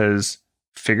spouse has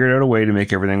figured out a way to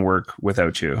make everything work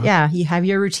without you. Yeah, you have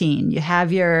your routine, you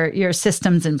have your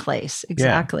systems in place.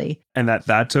 Exactly. Yeah. And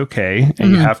that's okay.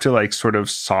 And you have to like sort of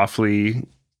softly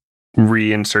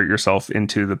reinsert yourself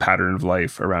into the pattern of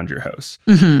life around your house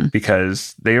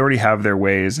because they already have their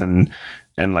ways, and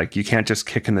like you can't just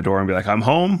kick in the door and be like, I'm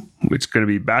home. It's going to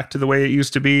be back to the way it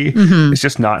used to be. It's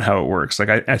just not how it works. Like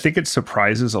I think it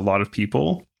surprises a lot of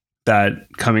people that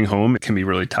coming home can be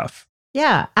really tough.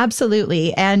 Yeah,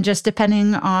 absolutely. And just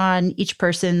depending on each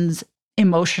person's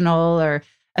emotional or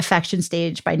affection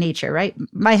stage by nature, right?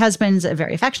 My husband's a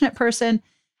very affectionate person.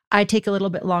 I take a little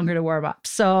bit longer to warm up.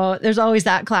 So there's always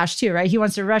that clash too, right? He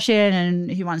wants to rush in and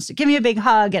he wants to give me a big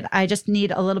hug. And I just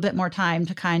need a little bit more time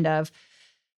to kind of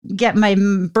get my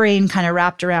brain kind of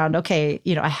wrapped around, okay,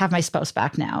 I have my spouse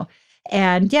back now.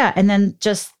 And yeah, and then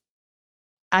just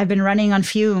I've been running on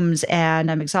fumes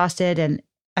and I'm exhausted and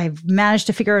I've managed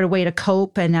to figure out a way to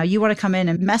cope. And now you want to come in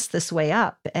and mess this way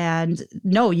up. And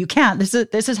no, you can't. This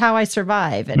is how I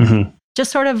survive. And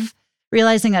just sort of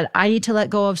realizing that I need to let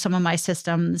go of some of my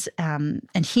systems and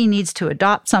he needs to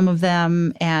adopt some of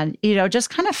them. And, just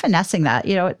kind of finessing that,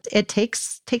 it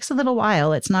takes a little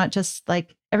while. It's not just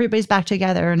like everybody's back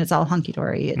together and it's all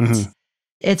hunky-dory.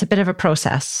 it's a bit of a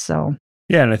process. So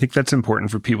yeah, and I think that's important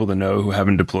for people to know who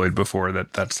haven't deployed before,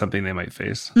 that that's something they might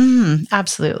face.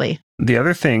 Absolutely. The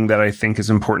other thing that I think is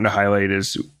important to highlight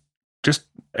is just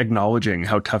acknowledging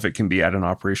how tough it can be at an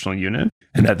operational unit,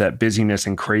 and that busyness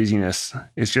and craziness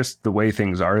is just the way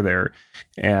things are there.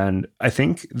 And I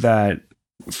think that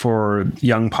for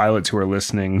young pilots who are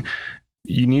listening,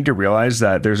 you need to realize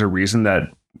that there's a reason that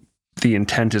the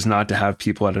intent is not to have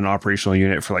people at an operational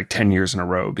unit for like 10 years in a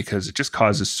row, because it just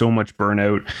causes so much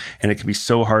burnout and it can be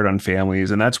so hard on families.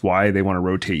 And that's why they want to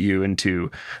rotate you into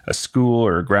a school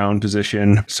or a ground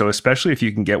position. So especially if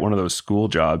you can get one of those school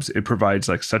jobs, it provides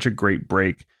like such a great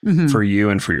break for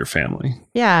you and for your family.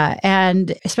 Yeah.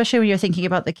 And especially when you're thinking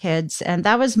about the kids. And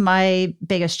that was my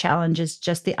biggest challenge, is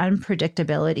just the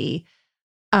unpredictability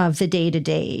of the day to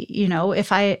day. You know, if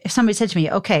somebody said to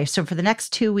me, okay, so for the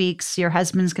next 2 weeks, your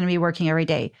husband's going to be working every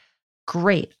day.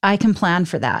 Great. I can plan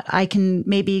for that. I can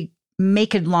maybe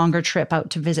make a longer trip out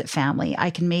to visit family.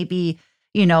 I can maybe,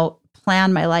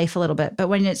 plan my life a little bit. But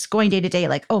when it's going day to day,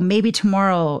 like, oh, maybe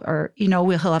tomorrow, or,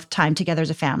 we'll have time together as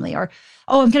a family, or,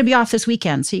 oh, I'm going to be off this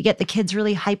weekend. So you get the kids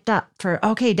really hyped up for,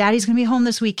 okay, daddy's going to be home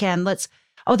this weekend.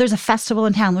 There's a festival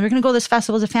in town. We're going to go to this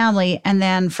festival as a family. And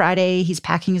then Friday, he's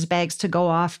packing his bags to go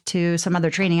off to some other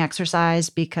training exercise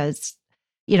because,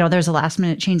 there's a last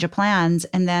minute change of plans.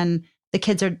 And then the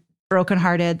kids are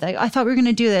brokenhearted. Like, I thought we were going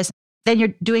to do this. Then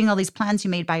you're doing all these plans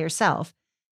you made by yourself.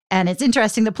 And it's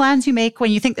interesting, the plans you make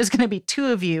when you think there's going to be two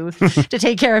of you to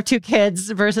take care of two kids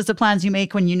versus the plans you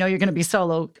make when you know you're going to be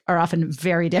solo are often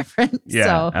very different.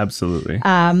 Yeah, absolutely.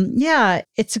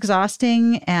 It's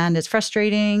exhausting and it's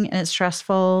frustrating and it's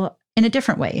stressful in a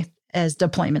different way as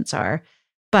deployments are,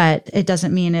 but it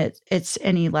doesn't mean it's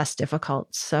any less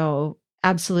difficult. So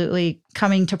absolutely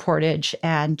coming to Portage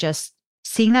and just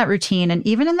seeing that routine. And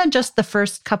even in just the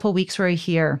first couple weeks we were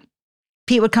here,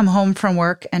 Pete would come home from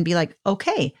work and be like,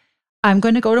 okay, I'm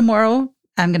going to go tomorrow.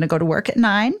 I'm going to go to work at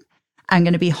 9. I'm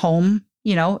going to be home,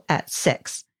 at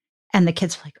 6. And the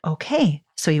kids were like, okay.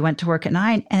 So he went to work at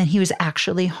 9 and he was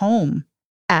actually home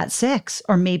at 6,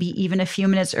 or maybe even a few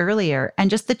minutes earlier. And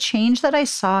just the change that I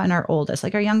saw in our oldest,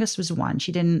 like our youngest was 1.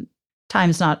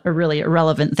 Time's not a really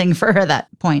irrelevant thing for her at that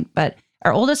point, but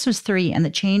our oldest was 3. And the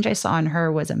change I saw in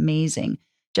her was amazing.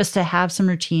 Just to have some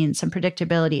routine, some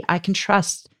predictability. I can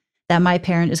trust that my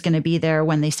parent is going to be there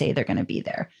when they say they're going to be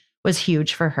there, was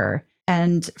huge for her.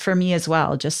 And for me as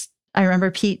well. I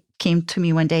remember Pete came to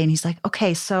me one day and he's like,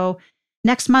 okay, so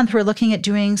next month we're looking at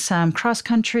doing some cross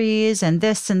countries and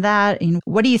this and that. And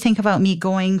what do you think about me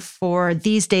going for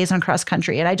these days on cross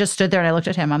country? And I just stood there and I looked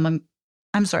at him.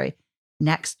 I'm sorry,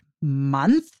 next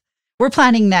month? We're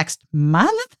planning next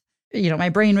month? My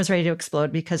brain was ready to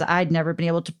explode because I'd never been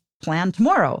able to plan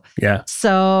tomorrow. Yeah.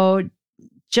 So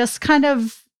just kind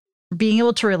of being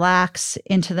able to relax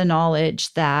into the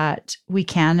knowledge that we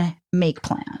can make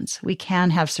plans, we can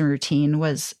have some routine,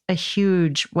 was a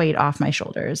huge weight off my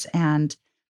shoulders. And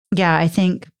yeah, I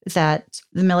think that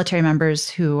the military members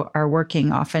who are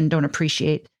working often don't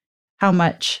appreciate how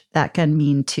much that can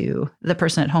mean to the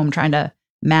person at home trying to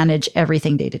manage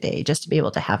everything day to day, just to be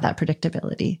able to have that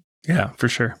predictability. Yeah, for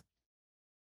sure.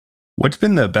 What's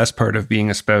been the best part of being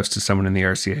a spouse to someone in the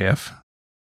RCAF?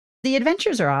 The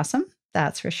adventures are awesome.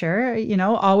 That's for sure.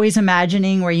 Always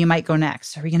imagining where you might go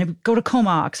next. Are we going to go to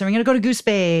Comox? Are we going to go to Goose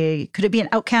Bay? Could it be an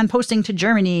outcan posting to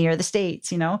Germany or the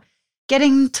States?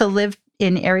 Getting to live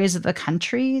in areas of the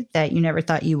country that you never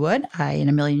thought you would. I, in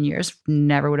a million years,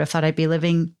 never would have thought I'd be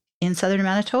living in southern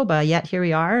Manitoba. Yet here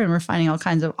we are, and we're finding all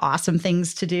kinds of awesome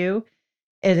things to do.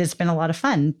 It has been a lot of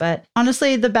fun. But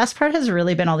honestly, the best part has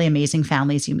really been all the amazing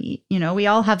families you meet. We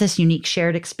all have this unique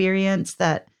shared experience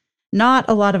that not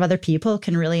a lot of other people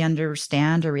can really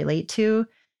understand or relate to.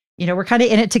 We're kind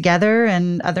of in it together,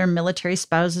 and other military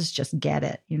spouses just get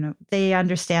it. They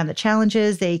understand the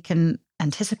challenges, they can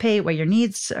anticipate what your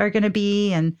needs are going to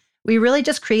be. And we really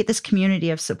just create this community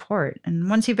of support. And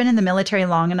once you've been in the military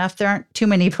long enough, there aren't too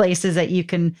many places that you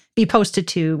can be posted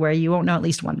to where you won't know at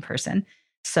least one person.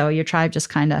 So your tribe just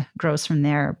kind of grows from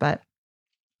there. But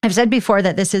I've said before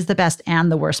that this is the best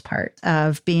and the worst part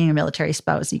of being a military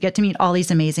spouse. You get to meet all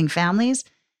these amazing families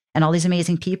and all these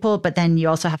amazing people, but then you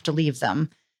also have to leave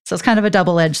them. So it's kind of a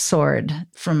double-edged sword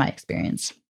from my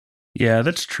experience. Yeah,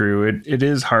 that's true. It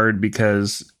is hard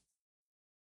because,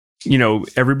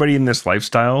 everybody in this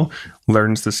lifestyle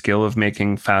learns the skill of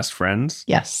making fast friends.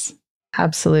 Yes,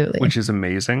 absolutely. Which is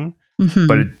amazing. Mm-hmm.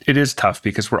 But it is tough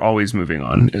because we're always moving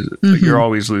on. Mm-hmm. You're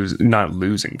always not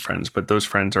losing friends, but those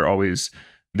friends are always,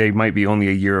 they might be only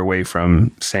a year away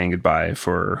from saying goodbye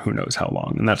for who knows how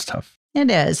long. And that's tough. It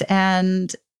is.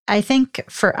 And I think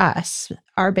for us,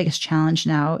 our biggest challenge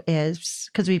now is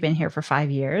because we've been here for 5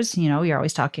 years, you're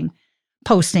always talking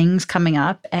postings coming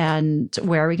up and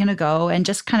where are we going to go, and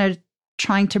just kind of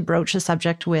trying to broach the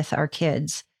subject with our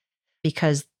kids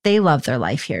because they love their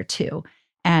life here too.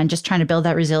 And just trying to build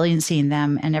that resiliency in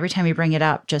them. And every time we bring it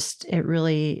up, it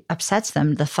really upsets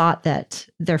them. The thought that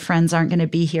their friends aren't going to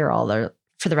be here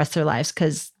for the rest of their lives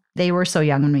because they were so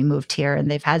young when we moved here and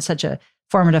they've had such a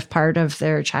formative part of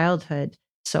their childhood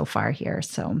so far here.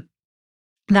 So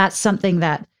that's something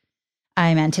that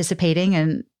I'm anticipating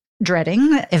and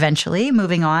dreading eventually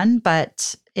moving on.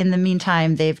 But in the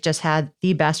meantime, they've just had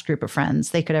the best group of friends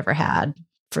they could ever had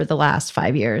for the last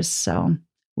 5 years. So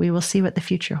we will see what the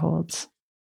future holds.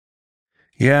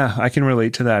 Yeah, I can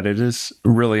relate to that. It is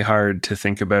really hard to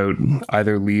think about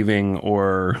either leaving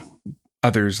or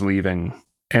others leaving.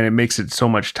 And it makes it so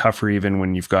much tougher even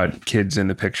when you've got kids in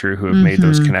the picture who have made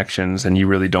those connections and you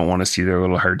really don't want to see their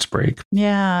little hearts break.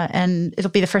 Yeah. And it'll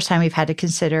be the first time we've had to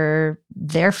consider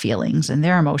their feelings and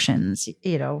their emotions,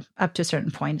 up to a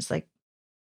certain point. It's like,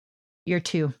 you're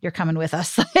coming with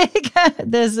us. Like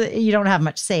you don't have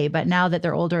much say, but now that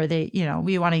they're older,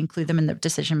 we want to include them in the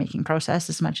decision-making process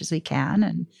as much as we can.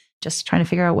 And just trying to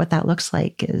figure out what that looks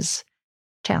like is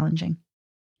challenging.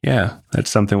 Yeah,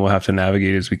 that's something we'll have to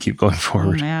navigate as we keep going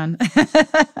forward. Oh, man.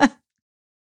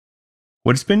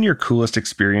 What's been your coolest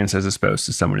experience as a spouse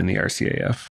to someone in the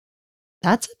RCAF?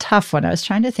 That's a tough one. I was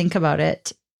trying to think about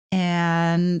it.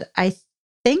 And I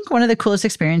think one of the coolest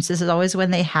experiences is always when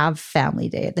they have family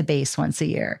day at the base once a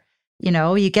year.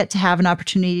 You get to have an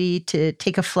opportunity to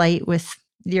take a flight with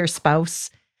your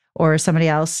spouse or somebody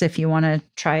else if you want to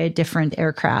try a different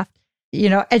aircraft.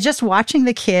 And just watching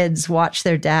the kids watch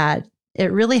their dad, it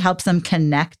really helps them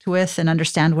connect with and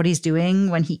understand what he's doing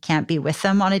when he can't be with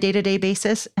them on a day-to-day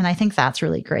basis. And I think that's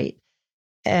really great.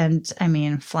 And I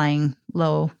mean, flying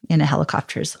low in a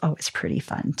helicopter is always pretty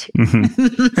fun too.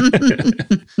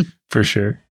 For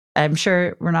sure. I'm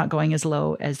sure we're not going as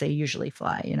low as they usually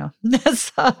fly,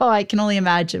 So I can only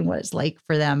imagine what it's like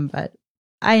for them, but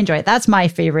I enjoy it. That's my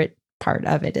favorite part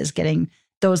of it, is getting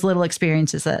those little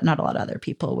experiences that not a lot of other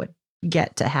people would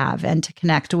get to have, and to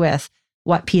connect with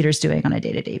what Peter's doing on a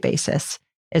day-to-day basis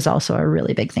is also a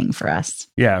really big thing for us.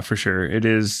 Yeah, for sure.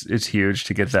 It's huge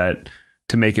to get that,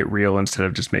 to make it real instead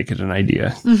of just make it an idea.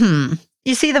 Mm-hmm.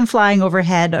 You see them flying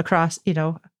overhead across,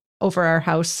 over our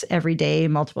house every day,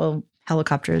 multiple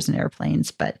helicopters and airplanes,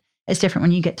 but it's different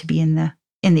when you get to be in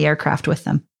the aircraft with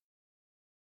them.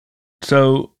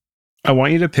 So I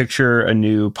want you to picture a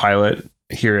new pilot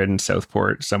here in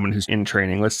Southport, someone who's in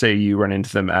training. Let's say you run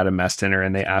into them at a mess dinner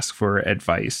and they ask for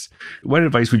advice. What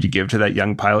advice would you give to that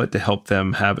young pilot to help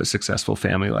them have a successful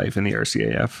family life in the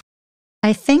RCAF?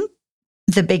 I think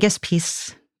the biggest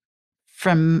piece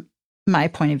from my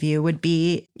point of view would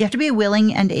be you have to be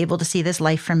willing and able to see this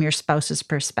life from your spouse's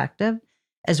perspective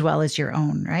as well as your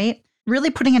own, right? Really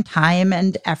putting in time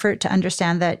and effort to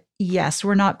understand that, yes,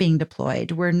 we're not being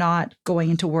deployed. We're not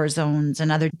going into war zones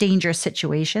and other dangerous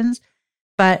situations,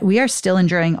 but we are still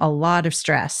enduring a lot of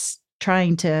stress,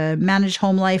 trying to manage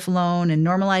home life alone and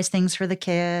normalize things for the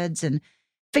kids and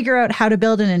figure out how to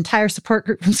build an entire support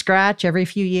group from scratch every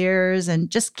few years, and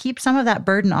just keep some of that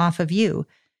burden off of you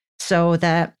so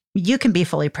that you can be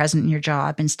fully present in your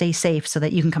job and stay safe so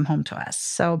that you can come home to us.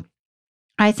 So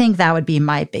I think that would be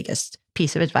my biggest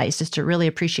piece of advice, is to really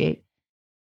appreciate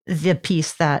the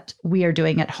piece that we are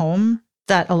doing at home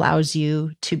that allows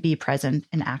you to be present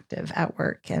and active at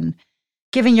work. And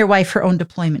giving your wife her own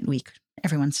deployment week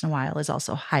every once in a while is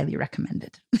also highly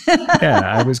recommended. Yeah,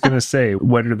 I was going to say,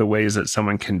 what are the ways that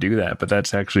someone can do that? But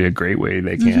that's actually a great way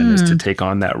they can, is to take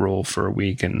on that role for a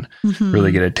week and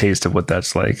really get a taste of what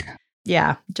that's like.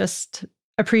 Yeah, just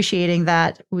appreciating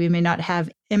that we may not have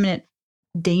imminent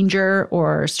danger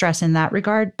or stress in that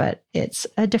regard, but it's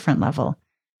a different level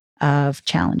of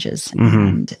challenges,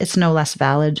 and it's no less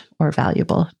valid or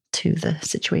valuable to the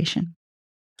situation.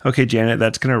 Okay, Janet,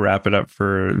 that's going to wrap it up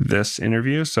for this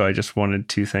interview. So I just wanted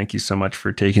to thank you so much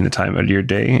for taking the time out of your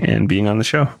day and being on the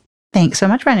show. Thanks so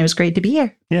much, Brian. It was great to be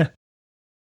here. Yeah.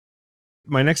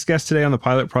 My next guest today on the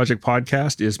Pilot Project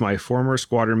podcast is my former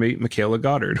squadron mate, McKayla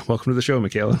Goddard. Welcome to the show,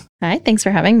 McKayla. Hi, thanks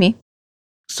for having me.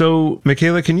 So,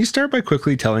 McKayla, can you start by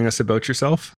quickly telling us about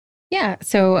yourself? Yeah,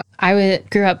 so I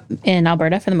grew up in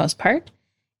Alberta for the most part,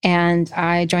 and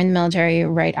I joined the military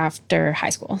right after high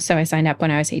school. So I signed up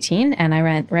when I was 18, and I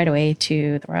went right away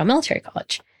to the Royal Military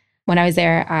College. When I was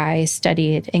there, I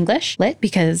studied English Lit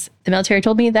because the military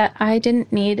told me that I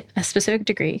didn't need a specific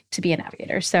degree to be a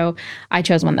navigator. So I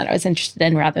chose one that I was interested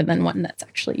in rather than one that's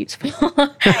actually useful.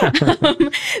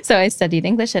 So I studied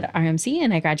English at RMC,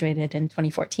 and I graduated in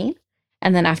 2014.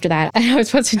 And then after that, I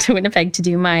was posted to Winnipeg to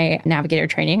do my navigator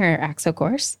training or AXO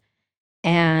course.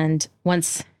 And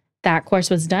once that course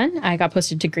was done, I got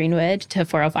posted to Greenwood to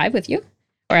 405 with you,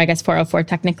 or I guess 404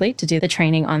 technically, to do the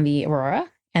training on the Aurora,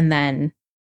 and then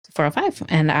 405.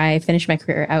 And I finished my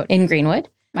career out in Greenwood.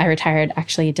 I retired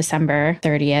actually December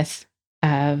 30th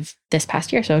of this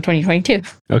past year, so 2022.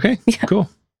 Okay, cool.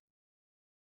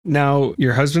 Now,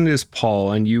 your husband is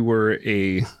Paul, and you were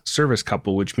a service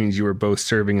couple, which means you were both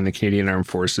serving in the Canadian Armed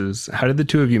Forces. How did the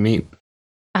two of you meet?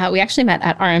 We actually met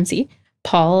at RMC.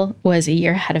 Paul was a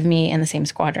year ahead of me in the same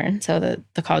squadron. So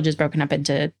the college is broken up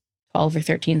into 12 or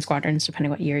 13 squadrons, depending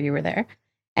what year you were there.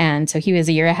 And so he was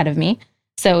a year ahead of me.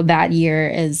 So that year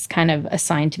is kind of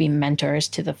assigned to be mentors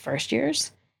to the first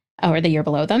years or the year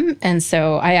below them. And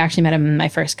so I actually met him in my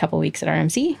first couple of weeks at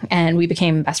RMC, and we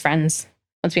became best friends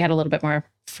once we had a little bit more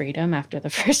freedom after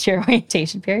the first year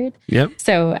orientation period. Yep.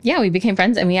 So yeah, we became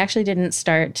friends, and we actually didn't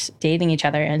start dating each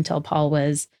other until Paul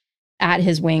was at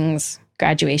his wings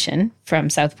graduation from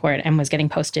Southport and was getting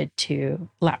posted to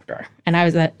Labrador. And I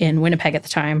was in Winnipeg at the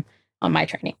time on my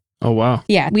training. Oh, wow.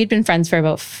 Yeah, we'd been friends for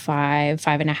about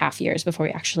 5.5 years before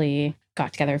we actually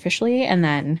got together officially. And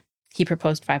then he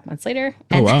proposed 5 months later.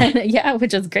 And then, yeah,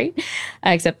 which is great.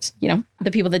 Except,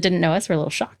 the people that didn't know us were a little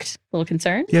shocked, a little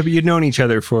concerned. Yeah, but you'd known each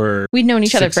other for We'd known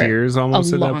each other for 6 years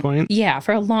almost at that point. Yeah,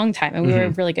 for a long time. And we were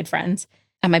really good friends.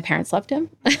 And my parents loved him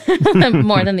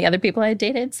more than the other people I had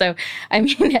dated. So, I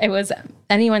mean, it was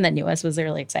anyone that knew us was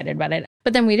really excited about it.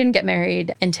 But then we didn't get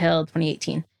married until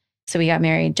 2018. So we got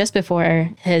married just before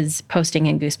his posting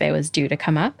in Goose Bay was due to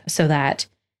come up so that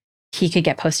he could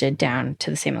get posted down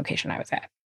to the same location I was at.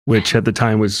 Which at the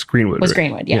time was Greenwood.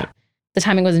 Greenwood, yeah. The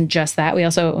timing wasn't just that. We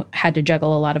also had to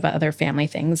juggle a lot of other family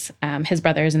things. His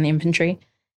brother's in the infantry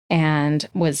and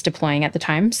was deploying at the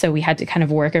time. So we had to kind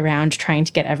of work around trying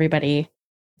to get everybody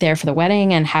there for the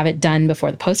wedding and have it done before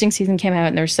the posting season came out.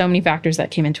 And there were so many factors that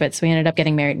came into it. So we ended up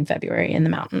getting married in February in the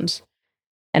mountains.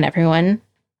 And everyone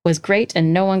was great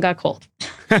and no one got cold,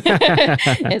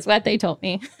 is what they told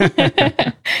me.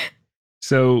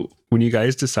 So when you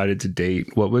guys decided to date,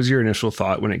 what was your initial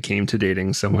thought when it came to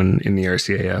dating someone in the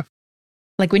RCAF?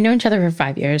 Like, we'd known each other for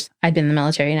 5 years. I'd been in the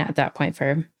military at that point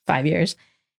for 5 years.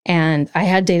 And I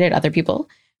had dated other people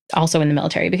also in the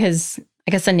military because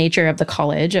I guess the nature of the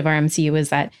college of RMC was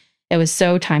that it was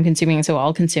so time consuming and so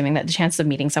all consuming that the chances of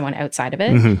meeting someone outside of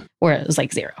it was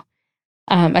like zero.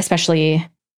 Especially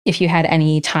if you had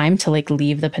any time to like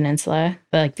leave the peninsula,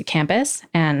 the campus,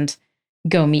 and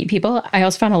go meet people. I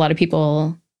also found a lot of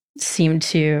people seemed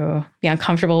to be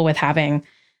uncomfortable with having,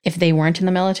 if they weren't in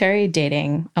the military,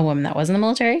 dating a woman that was in the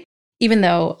military, even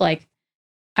though like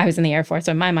I was in the Air Force.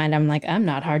 So in my mind, I'm like, I'm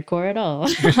not hardcore at all.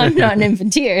 I'm not an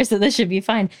infantier, so this should be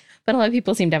fine. But a lot of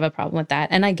people seem to have a problem with that.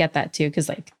 And I get that too, because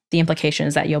like the implication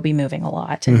is that you'll be moving a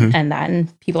lot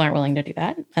and people aren't willing to do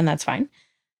that. And that's fine.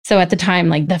 So at the time,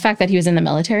 like the fact that he was in the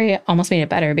military almost made it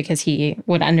better because he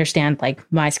would understand like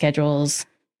my schedules,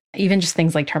 even just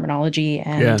things like terminology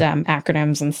and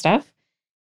acronyms and stuff,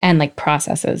 and like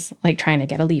processes, like trying to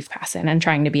get a leave pass in and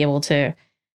trying to be able to,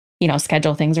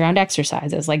 schedule things around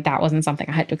exercises. Like that wasn't something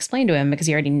I had to explain to him because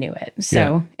he already knew it.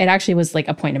 So it actually was like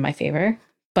a point in my favor,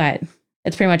 but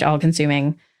it's pretty much all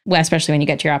consuming, well, especially when you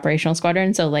get to your operational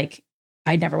squadron. So like,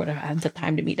 I never would have had the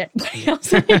time to meet anybody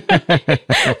else.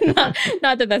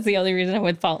 not that that's the only reason I'm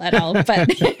with Paul at all,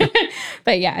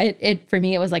 but yeah, it for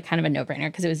me, it was like kind of a no-brainer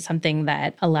because it was something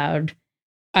that allowed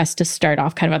us to start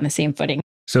off kind of on the same footing.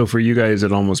 So for you guys,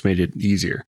 it almost made it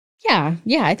easier. Yeah,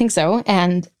 I think so.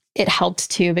 And it helped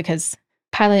too because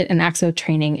pilot and AXO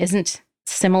training isn't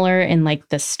similar in like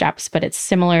the steps, but it's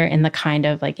similar in the kind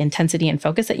of like intensity and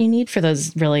focus that you need for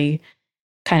those really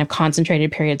kind of concentrated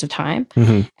periods of time.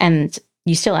 And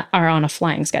you still are on a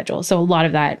flying schedule. So a lot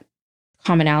of that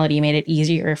commonality made it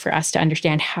easier for us to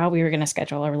understand how we were going to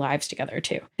schedule our lives together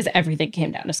too, because everything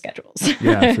came down to schedules.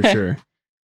 Yeah, for sure.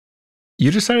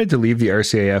 You decided to leave the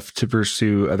RCAF to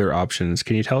pursue other options.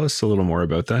 Can you tell us a little more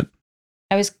about that?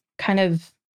 I was kind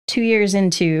of 2 years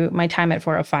into my time at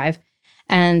 405,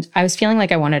 and I was feeling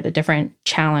like I wanted a different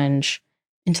challenge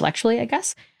intellectually, I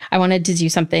guess. I wanted to do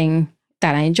something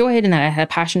that I enjoyed and that I had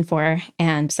a passion for,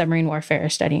 and submarine warfare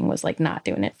studying was like not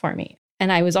doing it for me.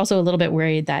 And I was also a little bit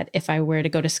worried that if I were to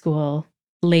go to school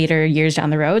later years down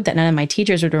the road, that none of my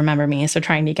teachers would remember me. So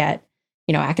trying to get,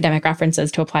 academic references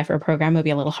to apply for a program would be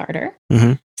a little harder.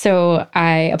 So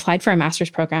I applied for a master's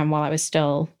program while I was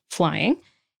still flying.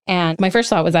 And my first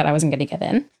thought was that I wasn't going to get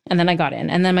in. And then I got in.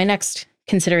 And then my next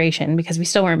consideration, because we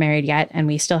still weren't married yet and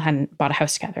we still hadn't bought a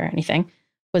house together or anything,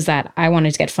 was that I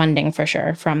wanted to get funding for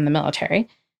sure from the military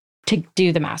to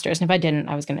do the master's. And if I didn't,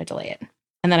 I was going to delay it.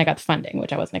 And then I got the funding,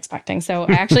 which I wasn't expecting. So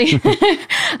I actually, I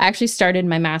actually started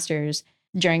my master's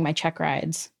during my check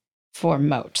rides for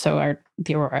MOAT, so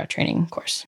the Aurora training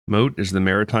course. MOAT is the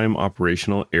Maritime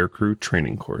Operational Aircrew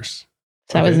Training Course.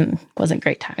 So that wasn't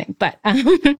great timing, but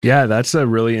yeah, that's a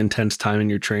really intense time in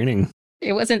your training.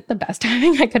 It wasn't the best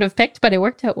timing I could have picked, but it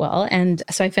worked out well. And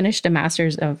so I finished a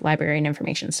master's of library and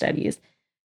information studies,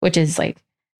 which is like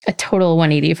a total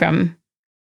 180 from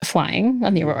flying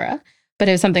on the Aurora. But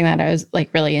it was something that I was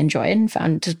like really enjoyed and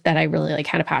found that I really like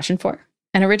had a passion for.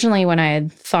 And originally when I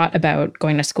had thought about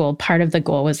going to school, part of the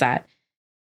goal was that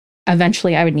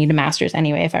eventually I would need a master's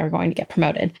anyway if I were going to get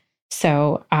promoted.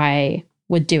 So I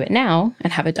would do it now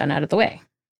and have it done out of the way.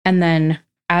 And then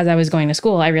as I was going to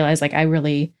school, I realized like I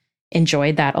really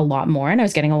enjoyed that a lot more. And I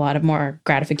was getting a lot of more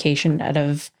gratification out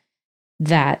of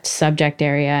that subject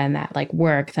area and that like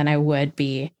work than I would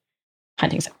be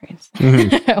hunting submarines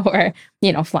or,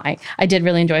 flying. I did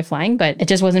really enjoy flying, but it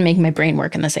just wasn't making my brain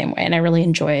work in the same way. And I really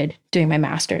enjoyed doing my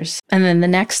master's. And then the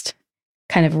next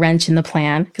kind of wrench in the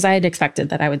plan, because I had expected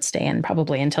that I would stay in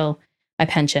probably until my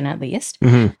pension at least.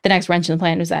 The next wrench in the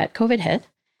plan was that COVID hit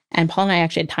and Paul and I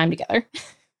actually had time together,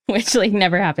 which like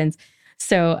never happens.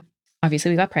 So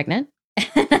obviously we got pregnant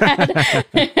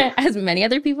as many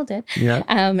other people did. Yeah.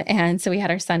 And so we had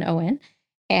our son, Owen,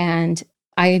 and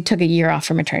I took a year off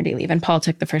for maternity leave and Paul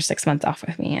took the first 6 months off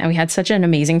with me. And we had such an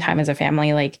amazing time as a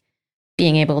family, like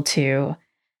being able to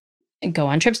go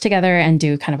on trips together and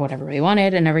do kind of whatever we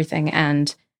wanted and everything.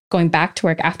 And going back to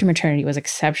work after maternity was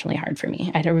exceptionally hard for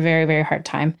me. I had a very, very hard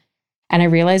time. And I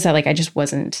realized that like I just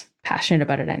wasn't passionate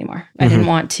about it anymore. I didn't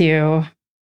want to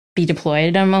be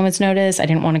deployed on a moment's notice. I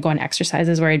didn't want to go on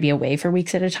exercises where I'd be away for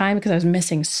weeks at a time because I was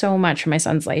missing so much from my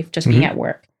son's life just being at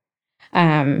work.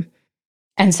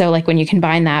 And so like when you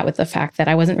combine that with the fact that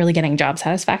I wasn't really getting job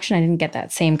satisfaction, I didn't get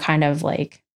that same kind of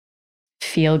like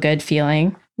feel good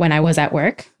feeling when I was at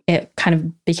work. It kind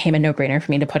of became a no-brainer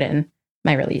for me to put in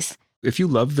my release. If you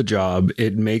love the job,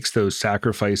 it makes those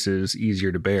sacrifices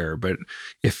easier to bear. But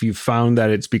if you found that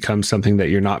it's become something that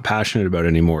you're not passionate about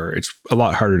anymore, it's a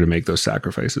lot harder to make those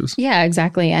sacrifices. Yeah,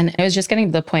 exactly. And it was just getting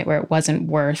to the point where it wasn't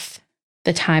worth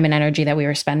the time and energy that we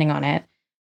were spending on it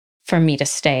for me to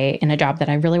stay in a job that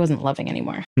I really wasn't loving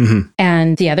anymore.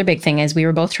 And the other big thing is we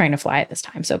were both trying to fly at this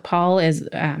time. So Paul is,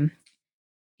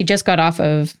 he just got off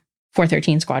of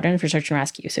 413 Squadron for Search and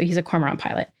Rescue. So he's a cormorant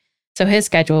pilot. So his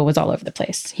schedule was all over the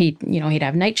place. He'd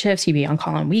have night shifts, he'd be on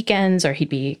call on weekends, or he'd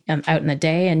be out in the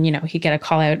day and, he'd get a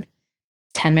call out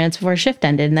 10 minutes before shift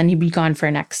ended, and then he'd be gone for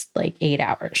the next like 8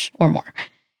 hours or more.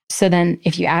 So then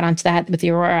if you add on to that with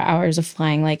the Aurora hours of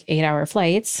flying like 8-hour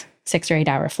flights, 6 or 8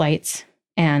 hour flights,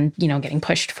 and, getting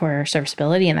pushed for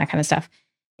serviceability and that kind of stuff,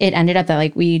 it ended up that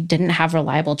like we didn't have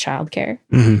reliable childcare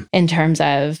in terms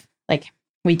of like,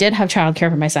 we did have childcare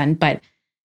for my son, but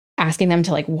asking them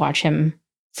to like watch him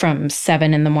from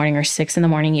 7 in the morning or 6 in the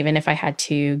morning, even if I had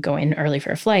to go in early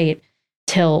for a flight,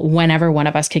 till whenever one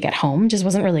of us could get home, just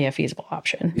wasn't really a feasible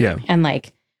option. Yeah. And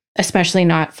like, especially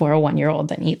not for a 1-year-old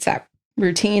that needs that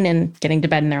routine and getting to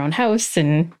bed in their own house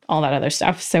and all that other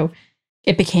stuff. So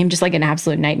it became just like an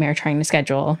absolute nightmare trying to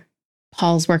schedule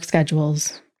Paul's work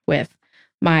schedules with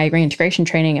my reintegration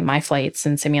training and my flights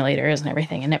and simulators and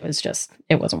everything. And it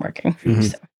wasn't working.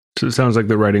 So it sounds like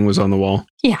the writing was on the wall.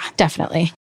 Yeah,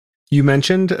 definitely. You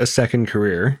mentioned a second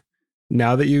career.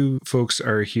 Now that you folks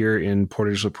are here in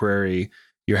Portage la Prairie,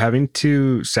 you're having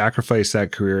to sacrifice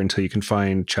that career until you can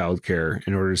find childcare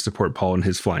in order to support Paul in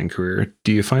his flying career.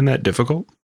 Do you find that difficult?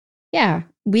 Yeah,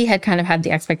 we had kind of had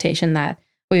the expectation that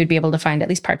we would be able to find at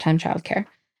least part-time childcare,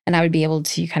 and I would be able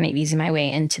to kind of easy my way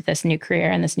into this new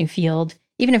career and this new field,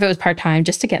 even if it was part-time,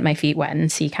 just to get my feet wet and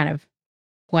see kind of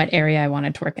what area I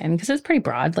wanted to work in, because it's pretty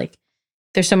broad. Like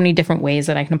there's so many different ways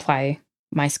that I can apply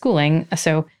my schooling.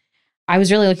 So I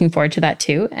was really looking forward to that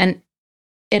too. And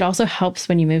it also helps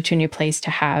when you move to a new place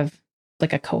to have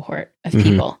like a cohort of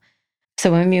people.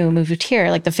 So when we moved here,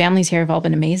 like the families here have all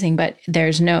been amazing, but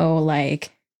there's no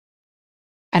like,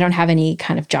 I don't have any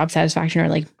kind of job satisfaction or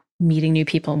like meeting new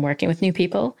people and working with new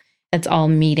people. It's all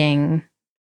meeting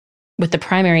with the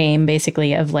primary aim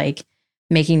basically of like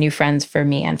making new friends for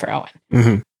me and for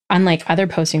Owen. Unlike other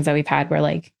postings that we've had where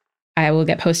like I will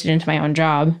get posted into my own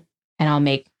job and I'll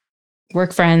make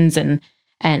work friends and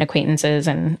acquaintances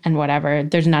and whatever.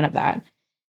 There's none of that.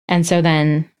 And so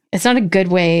then it's not a good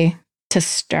way to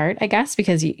start, I guess,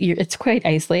 because it's quite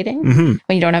isolating when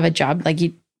you don't have a job. Like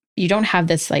you don't have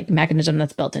this like mechanism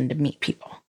that's built in to meet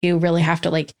people. You really have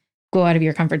to like go out of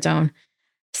your comfort zone,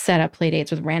 set up play dates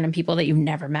with random people that you've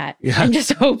never met and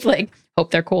just hope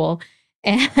they're cool.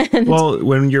 And well,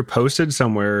 when you're posted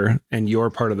somewhere and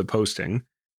you're part of the posting,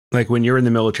 Like when you're in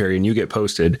the military and you get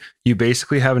posted, you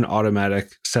basically have an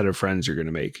automatic set of friends you're going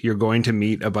to make. You're going to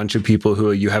meet a bunch of people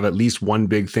who you have at least one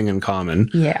big thing in common.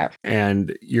 Yeah.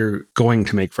 And you're going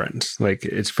to make friends. Like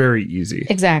it's very easy.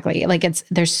 Exactly. Like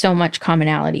there's so much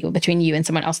commonality between you and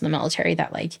someone else in the military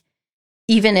that like,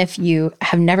 even if you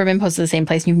have never been posted to the same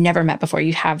place, you've never met before,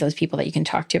 you have those people that you can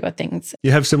talk to about things.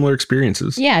 You have similar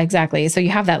experiences. Yeah, exactly. So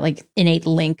you have that like innate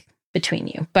link between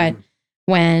you. But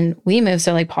when we move,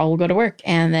 so like Paul will go to work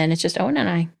and then it's just Owen and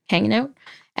I hanging out.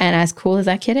 And as cool as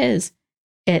that kid is,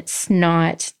 it's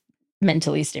not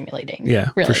mentally stimulating.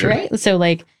 Yeah, really, for sure. Right? So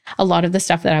like a lot of the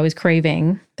stuff that I was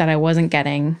craving that I wasn't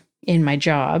getting in my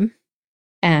job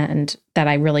and that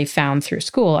I really found through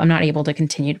school, I'm not able to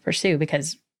continue to pursue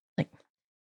because like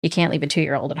you can't leave a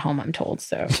 2-year-old at home, I'm told.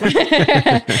 So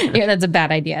yeah, that's a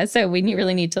bad idea. So we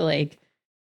really need to like,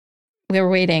 we were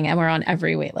waiting and we're on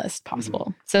every wait list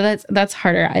possible. So that's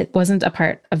harder. It wasn't a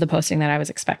part of the posting that I was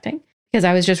expecting because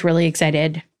I was just really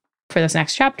excited for this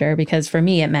next chapter because for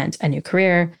me, it meant a new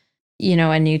career, you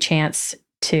know, a new chance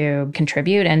to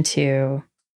contribute and to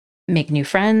make new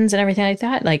friends and everything like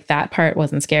that. Like that part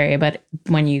wasn't scary, but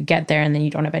when you get there and then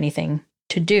you don't have anything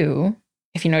to do,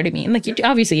 if you know what I mean, like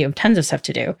obviously you have tons of stuff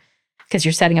to do because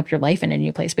you're setting up your life in a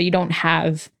new place, but you don't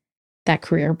have that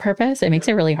career purpose. It makes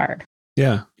it really hard.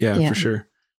 Yeah, for sure.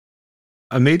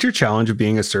 A major challenge of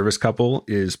being a service couple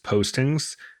is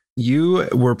postings. You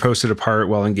were posted apart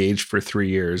while engaged for 3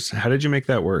 years. How did you make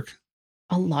that work?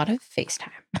 A lot of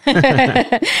FaceTime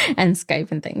and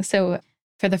Skype and things. So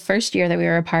for the first year that we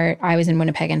were apart, I was in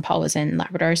Winnipeg and Paul was in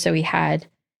Labrador. So we had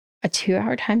a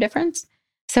 2-hour time difference.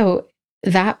 So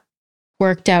that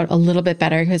worked out a little bit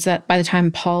better because that by the time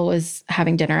Paul was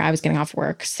having dinner, I was getting off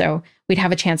work. So we'd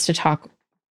have a chance to talk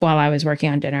while I was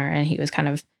working on dinner and he was kind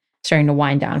of starting to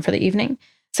wind down for the evening.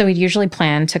 So we'd usually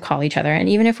plan to call each other. And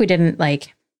even if we didn't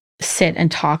like sit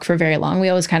and talk for very long, we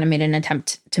always kind of made an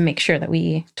attempt to make sure that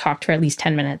we talked for at least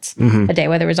 10 minutes a day,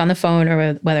 whether it was on the phone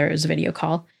or whether it was a video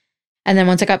call. And then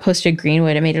once it got posted to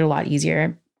Greenwood, it made it a lot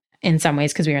easier in some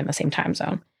ways because we were in the same time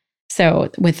zone.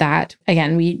 So with that,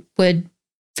 again, we would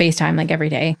FaceTime like every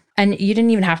day. And you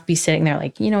didn't even have to be sitting there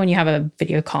like, you know, when you have a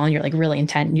video call and you're like really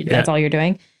intent, that's all you're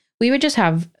doing. We would just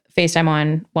have FaceTime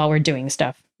on while we're doing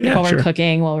stuff, while we're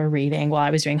cooking, while we're reading, while I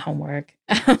was doing homework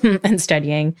and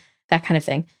studying, that kind of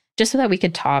thing, just so that we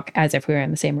could talk as if we were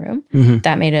in the same room.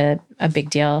 That made a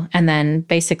big deal. And then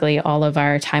basically all of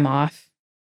our time off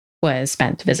was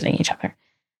spent visiting each other.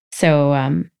 So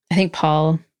I think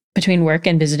Paul, between work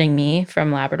and visiting me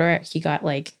from Labrador, he got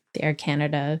like the Air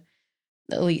Canada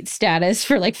elite status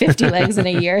for like 50 legs in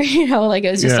a year, you know, like it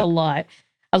was just a lot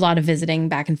of visiting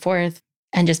back and forth.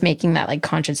 And just making that like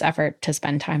conscious effort to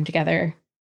spend time together.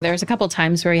 There was a couple of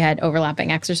times where we had overlapping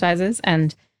exercises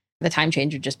and the time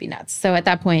change would just be nuts. So at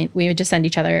that point, we would just send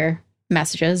each other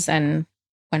messages and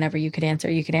whenever you could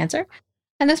answer, you could answer.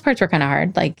 And those parts were kind of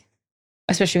hard, like,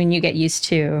 especially when you get used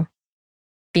to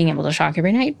being able to talk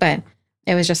every night. But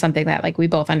it was just something that like we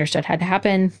both understood had to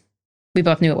happen. We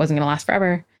both knew it wasn't going to last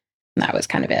forever. And that was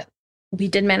kind of it. We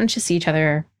did manage to see each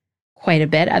other quite a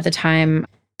bit. At the time,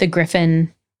 the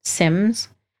Griffin Sims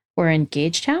were in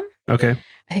Gagetown. Okay.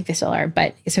 I think they still are.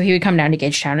 But so he would come down to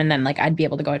Gagetown and then like I'd be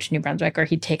able to go out to New Brunswick or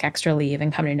he'd take extra leave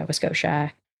and come to Nova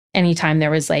Scotia. Anytime there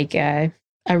was like a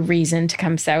reason to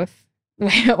come south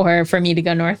or for me to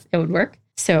go north, it would work.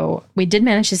 So we did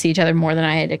manage to see each other more than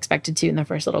I had expected to in the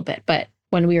first little bit. But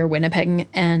when we were Winnipeg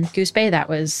and Goose Bay, that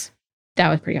was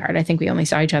pretty hard. I think we only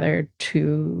saw each other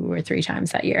 2 or 3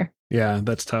 times that year. Yeah,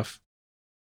 that's tough.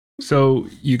 So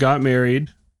you got married.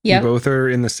 Yep. You both are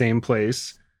in the same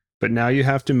place, but now you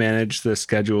have to manage the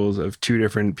schedules of 2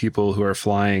 different people who are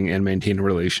flying and maintain a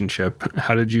relationship.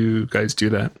 How did you guys do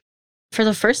that? For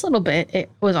the first little bit,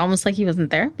 it was almost like he wasn't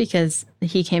there because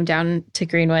he came down to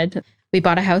Greenwood. We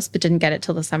bought a house, but didn't get it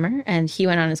till the summer. And he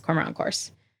went on his cormorant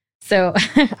course. So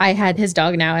I had his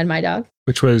dog now and my dog.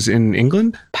 Which was in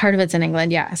England? Part of it's in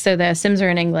England, yeah. So the Sims are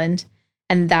in England.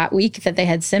 And that week that they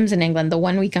had Sims in England, the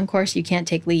 1 week on course you can't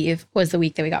take leave was the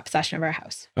week that we got possession of our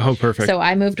house. Oh, perfect. So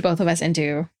I moved both of us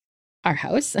into our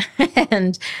house.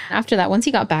 And after that, once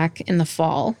he got back in the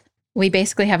fall, we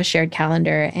basically have a shared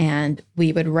calendar and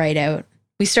we would write out.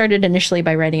 We started initially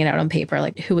by writing it out on paper,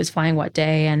 like who was flying what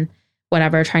day and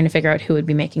whatever, trying to figure out who would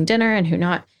be making dinner and who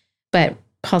not. But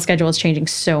Paul's schedule was changing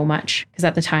so much because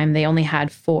at the time they only had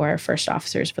 4 first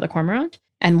officers for the Cormorant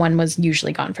and 1 was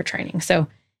usually gone for training. So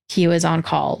he was on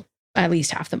call at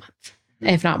least half the month,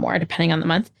 if not more, depending on the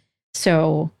month.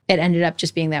 So it ended up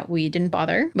just being that we didn't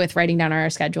bother with writing down our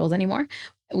schedules anymore.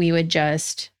 We would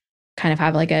just kind of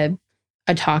have like a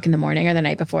talk in the morning or the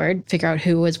night before, figure out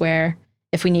who was where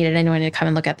if we needed anyone to come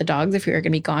and look at the dogs, if we were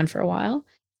going to be gone for a while,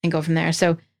 and go from there.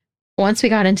 So once we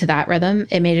got into that rhythm,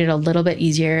 it made it a little bit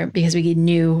easier because we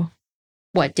knew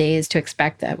what days to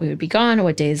expect that we would be gone,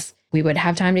 what days we would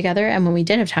have time together. And when we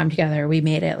did have time together, we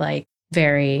made it like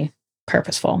very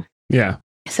purposeful. Yeah.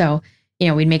 So,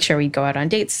 we'd make sure we'd go out on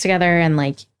dates together and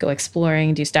like go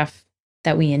exploring, do stuff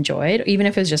that we enjoyed, even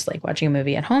if it was just like watching a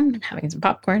movie at home and having some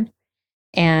popcorn.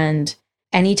 And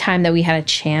anytime that we had a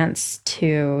chance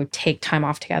to take time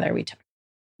off together, we took.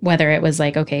 Whether it was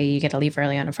like, okay, you get to leave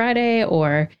early on a Friday,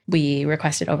 or we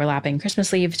requested overlapping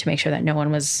Christmas leave to make sure that no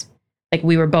one was like,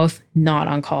 we were both not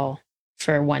on call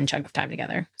for one chunk of time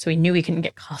together. So we knew we couldn't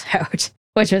get called out,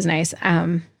 which was nice.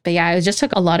 But yeah, it just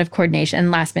took a lot of coordination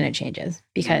and last minute changes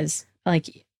because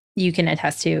like you can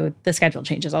attest to the schedule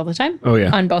changes all the time. Oh yeah.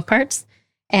 On both parts.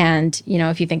 And,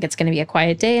 if you think it's going to be a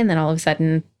quiet day and then all of a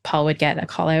sudden Paul would get a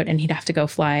call out and he'd have to go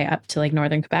fly up to like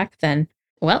northern Quebec, then,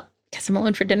 well, guess I'm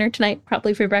alone for dinner tonight,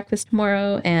 probably for breakfast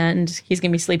tomorrow, and he's going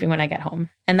to be sleeping when I get home.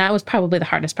 And that was probably the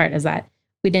hardest part, is that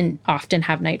we didn't often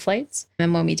have night flights.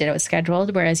 And when we did, it was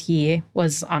scheduled, whereas he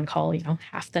was on call,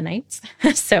 half the nights.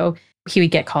 So he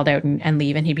would get called out and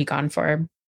leave, and he'd be gone for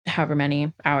however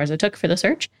many hours it took for the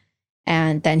search.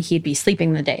 And then he'd be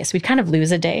sleeping the day. So we'd kind of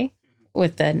lose a day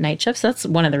with the night shifts. That's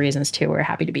one of the reasons, too, we're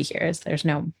happy to be here, is there's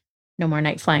no more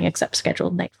night flying except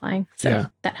scheduled night flying. So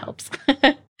that helps.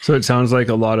 So it sounds like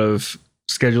a lot of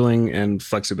scheduling and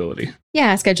flexibility.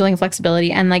 Yeah, scheduling,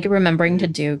 flexibility, and like remembering to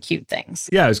do cute things.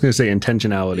 Yeah, I was going to say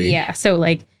intentionality. Yeah. So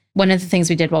like one of the things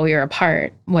we did while we were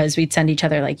apart was we'd send each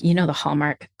other like, the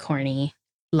Hallmark corny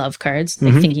love cards,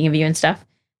 like thinking of you and stuff.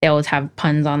 They always have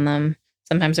puns on them.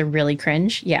 Sometimes they're really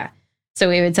cringe. Yeah. So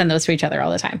we would send those to each other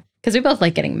all the time because we both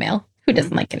like getting mail. Who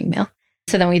doesn't like getting mail?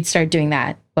 So then we'd start doing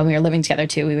that when we were living together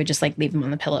too. We would just like leave them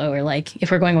on the pillow, or like if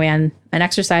we're going away on an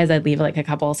exercise, I'd leave like a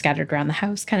couple scattered around the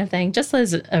house kind of thing, just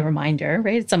as a reminder,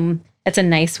 right? It's a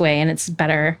nice way, and it's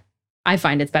better. I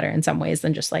find it's better in some ways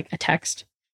than just like a text,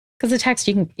 because a text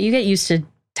you get used to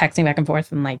texting back and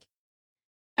forth, and like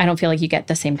I don't feel like you get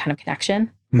the same kind of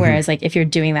connection. Whereas like if you're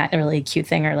doing that really cute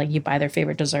thing, or like you buy their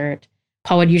favorite dessert,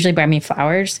 Paul would usually buy me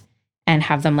flowers and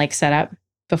have them like set up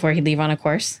before he'd leave on a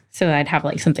course. So I'd have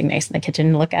like something nice in the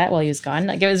kitchen to look at while he was gone.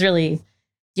 Like it was really,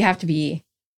 you have to be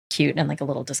cute and like a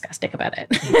little disgusting about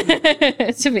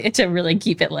it to really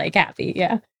keep it like happy.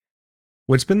 Yeah.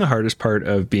 What's been the hardest part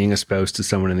of being a spouse to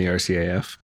someone in the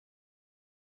RCAF?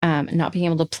 Not being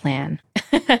able to plan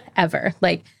ever,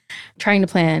 like trying to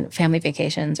plan family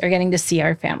vacations or getting to see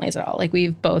our families at all. Like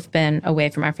we've both been away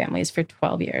from our families for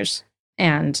 12 years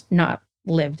and not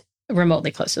lived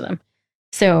remotely close to them.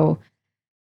 So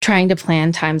trying to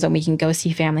plan times when we can go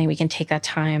see family, we can take that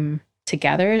time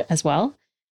together as well,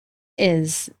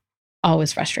 is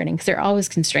always frustrating because there are always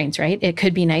constraints, right? It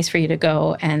could be nice for you to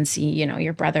go and see,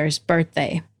 your brother's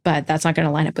birthday, but that's not going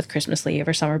to line up with Christmas leave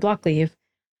or summer block leave,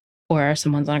 or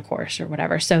someone's on a course or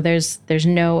whatever. So there's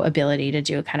no ability to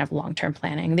do a kind of long-term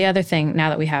planning. The other thing now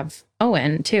that we have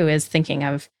Owen too is thinking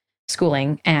of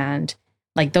schooling and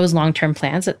like those long-term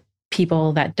plans that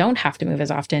people that don't have to move as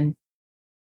often,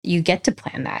 you get to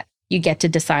plan that. You get to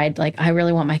decide, like, I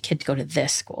really want my kid to go to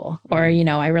this school, or,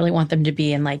 I really want them to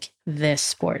be in like this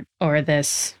sport or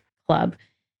this club.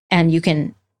 And you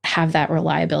can have that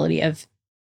reliability of,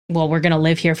 well, we're going to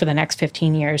live here for the next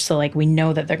 15 years. So like, we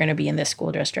know that they're going to be in this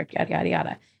school district, yada, yada,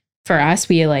 yada. For us,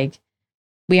 we aren't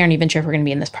even sure if we're going to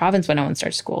be in this province when Owen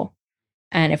starts school.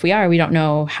 And if we are, we don't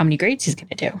know how many grades he's going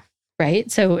to do.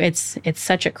 Right. So it's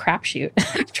such a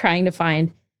crapshoot trying to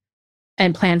find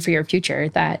and plan for your future.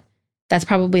 That's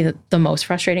probably the most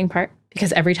frustrating part,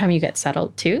 because every time you get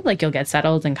settled too, like you'll get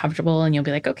settled and comfortable and you'll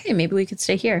be like, okay, maybe we could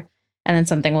stay here. And then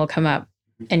something will come up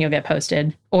and you'll get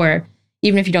posted, or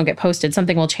even if you don't get posted,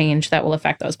 something will change that will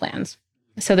affect those plans.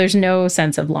 So there's no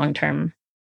sense of long-term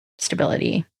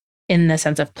stability in the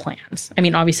sense of plans. I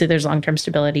mean, obviously there's long-term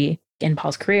stability in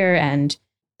Paul's career and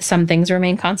some things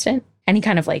remain constant. Any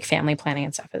kind of like family planning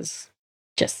and stuff is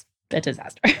just a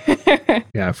disaster.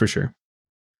 Yeah, for sure.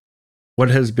 What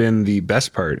has been the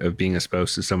best part of being a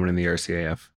spouse to someone in the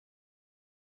RCAF?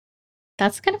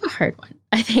 That's kind of a hard one.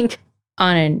 I think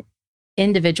on an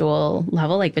individual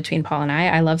level, like between Paul and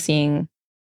I love seeing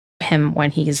him when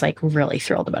he's like really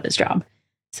thrilled about his job.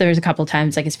 So there's a couple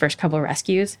times, like his first couple of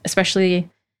rescues, especially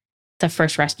the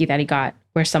first rescue that he got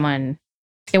where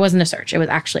it wasn't a search, it was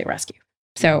actually a rescue.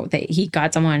 So he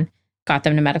got them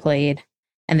to medical aid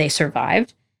and they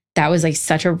survived. That was like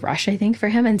such a rush, I think, for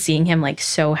him, and seeing him like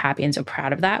so happy and so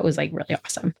proud of that was like really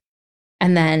awesome.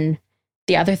 And then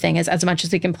the other thing is, as much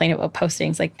as we complain about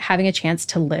postings, like having a chance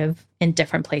to live in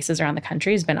different places around the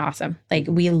country has been awesome. Like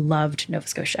we loved Nova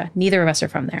Scotia. Neither of us are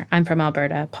from there. I'm from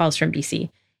Alberta. Paul's from BC.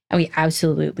 And we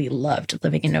absolutely loved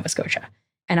living in Nova Scotia.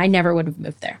 And I never would have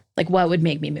moved there. Like what would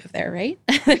make me move there, right?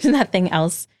 There's nothing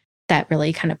else that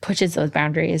really kind of pushes those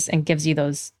boundaries and gives you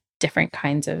those different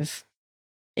kinds of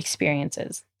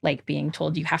experiences, like being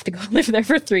told you have to go live there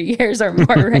for 3 years or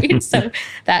more, right? So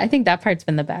that I think that part's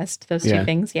been the best. Those two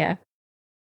things, yeah.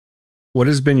 What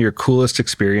has been your coolest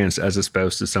experience as a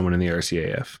spouse to someone in the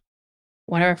RCAF?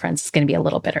 One of our friends is going to be a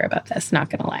little bitter about this, not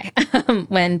going to lie.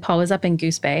 When Paul was up in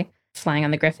Goose Bay flying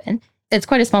on the Griffin, it's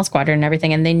quite a small squadron and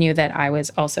everything, and they knew that I was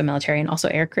also military and also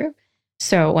aircrew.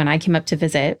 So when I came up to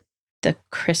visit the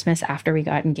Christmas after we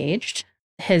got engaged,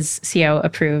 his CO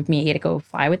approved me to go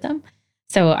fly with them.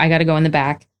 So I got to go in the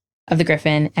back of the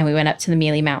Griffin, and we went up to the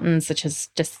Mealy Mountains, which is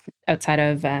just outside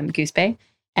of Goose Bay,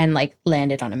 and like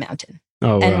landed on a mountain.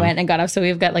 And went and got off. So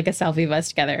we've got like a selfie of us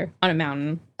together on a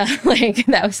mountain. Like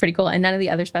that was pretty cool. And none of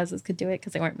the other spouses could do it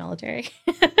because they weren't military.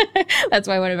 That's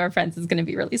why one of our friends is going to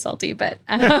be really salty. But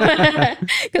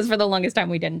because for the longest time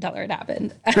we didn't tell her it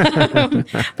happened.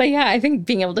 But yeah, I think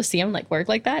being able to see them like work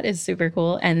like that is super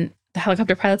cool. And the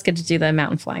helicopter pilots get to do the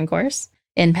mountain flying course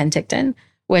in Penticton,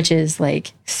 which is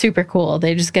like super cool.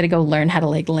 They just get to go learn how to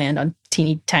like land on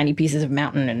teeny tiny pieces of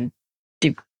mountain and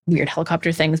do weird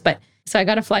helicopter things. But so I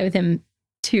got to fly with him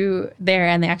to there,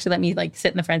 and they actually let me like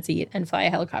sit in the front seat and fly a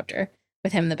helicopter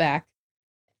with him in the back,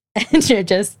 and you're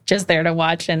just there to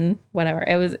watch and whatever.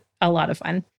 It was a lot of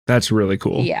fun. That's really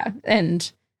cool. Yeah,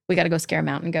 and we got to go scare a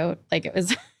mountain goat. Like it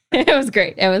was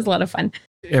great. It was a lot of fun.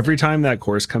 Every time that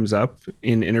course comes up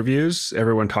in interviews,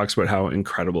 everyone talks about how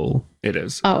incredible it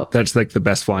is. Oh, that's like the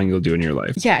best flying you'll do in your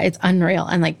life. Yeah, it's unreal.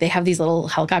 And like they have these little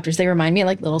helicopters. They remind me of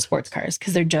like little sports cars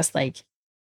because they're just like,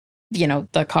 you know,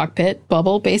 the cockpit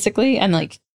bubble basically, and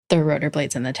like the rotor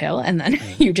blades in the tail, and then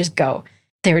you just go.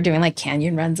 They were doing like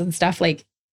canyon runs and stuff. Like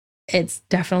it's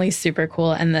definitely super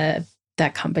cool, and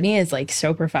that company is like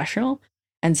so professional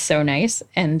and so nice,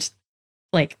 and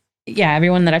like yeah,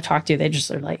 everyone that I've talked to, they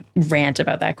just are like rant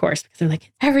about that course because they're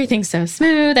like, everything's so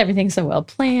smooth, everything's so well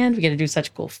planned, we get to do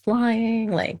such cool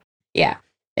flying. Like yeah,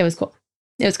 it was cool.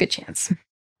 It was a good chance.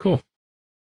 Cool.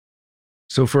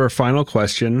 So for our final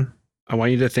question, I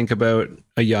want you to think about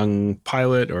a young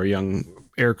pilot or a young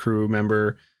aircrew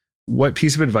member. What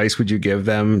piece of advice would you give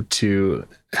them to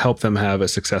help them have a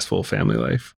successful family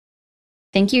life?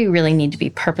 I think you really need to be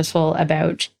purposeful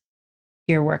about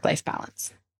your work-life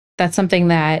balance. That's something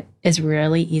that is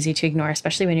really easy to ignore,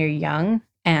 especially when you're young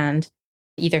and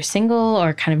either single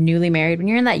or kind of newly married. When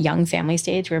you're in that young family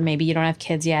stage where maybe you don't have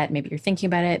kids yet, maybe you're thinking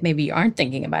about it, maybe you aren't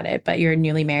thinking about it, but you're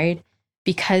newly married,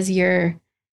 because you're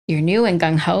new and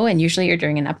gung-ho, and usually you're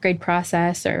doing an upgrade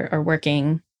process or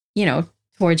working, you know,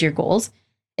 towards your goals.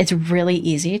 It's really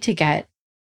easy to get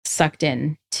sucked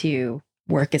in to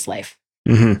work is life,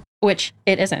 which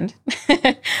it isn't.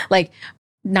 Like,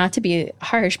 not to be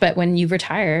harsh, but when you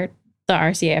retire, the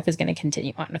RCAF is going to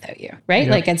continue on without you, right?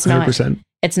 Yeah, like it's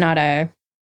 100%.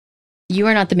 You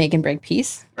are not the make and break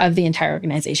piece of the entire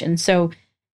organization. So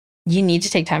you need to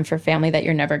take time for family that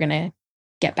you're never going to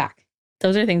get back.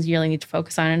 Those are things you really need to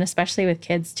focus on. And especially with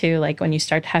kids too, like when you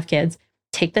start to have kids,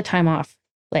 take the time off.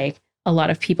 Like a lot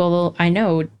of people I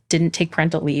know didn't take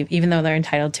parental leave, even though they're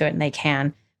entitled to it and they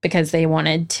can, because they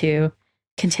wanted to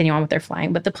continue on with their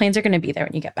flying. But the planes are going to be there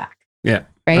when you get back. Yeah,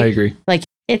 right. I agree. Like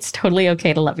it's totally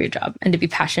okay to love your job and to be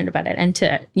passionate about it and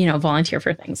to, you know, volunteer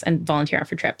for things and volunteer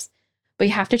for trips. But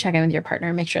you have to check in with your partner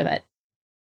and make sure that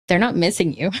they're not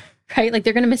missing you, right? Like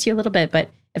they're going to miss you a little bit,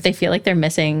 but if they feel like they're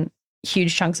missing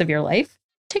huge chunks of your life,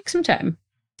 take some time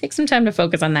to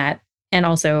focus on that. And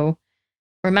also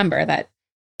remember that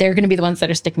they're going to be the ones that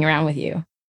are sticking around with you.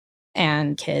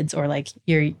 And kids, or like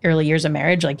your early years of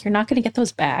marriage, like you're not going to get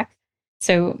those back.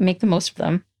 So make the most of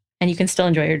them and you can still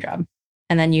enjoy your job.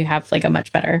 And then you have like a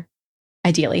much better,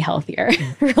 ideally healthier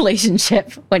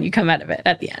relationship when you come out of it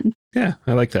at the end. Yeah,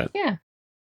 I like that. Yeah.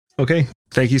 Okay.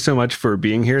 Thank you so much for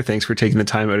being here. Thanks for taking the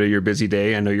time out of your busy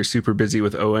day. I know you're super busy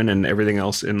with Owen and everything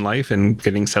else in life and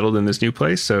getting settled in this new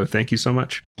place. So thank you so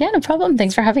much. Yeah, no problem.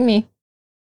 Thanks for having me.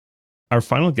 Our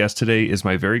final guest today is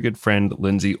my very good friend,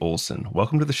 Lyndsay Olson.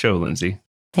 Welcome to the show, Lyndsay.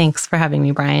 Thanks for having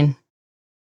me, Brian.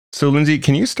 So Lyndsay,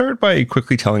 can you start by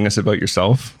quickly telling us about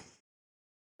yourself?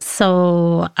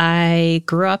 So I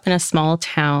grew up in a small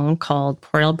town called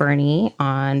Port Alberni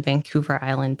on Vancouver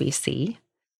Island, BC.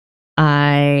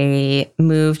 I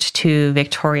moved to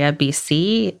Victoria,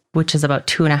 BC, which is about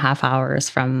 2.5 hours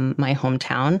from my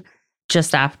hometown,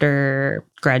 just after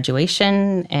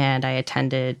graduation, and I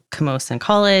attended Camosun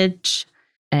College.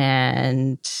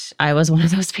 And I was one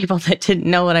of those people that didn't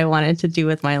know what I wanted to do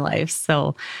with my life.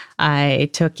 So I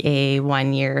took a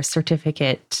 1-year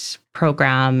certificate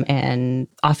program in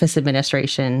office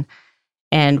administration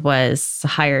and was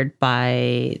hired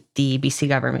by the BC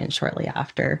government shortly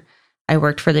after. I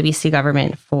worked for the BC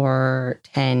government for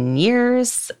 10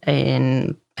 years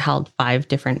and held 5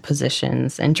 different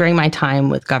positions. And during my time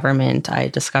with government, I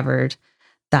discovered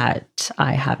that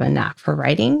I have a knack for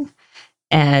writing.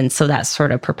 And so that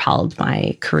sort of propelled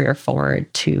my career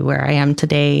forward to where I am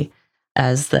today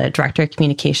as the Director of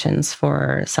Communications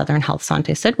for Southern Health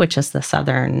Santé Sud, which is the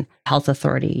Southern Health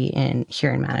Authority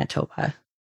here in Manitoba.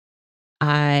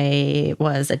 I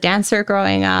was a dancer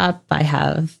growing up. I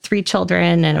have 3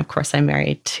 children. And of course, I'm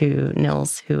married to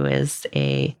Nils, who is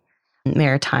a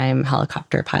maritime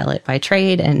helicopter pilot by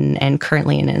trade and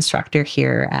currently an instructor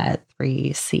here at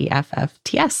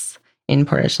RCAF in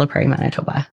Portage la Prairie,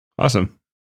 Manitoba. Awesome.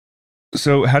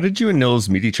 So how did you and Nils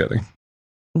meet each other?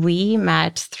 We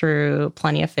met through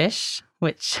Plenty of Fish,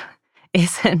 which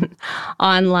is an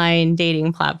online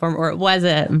dating platform, or it was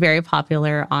a very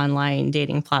popular online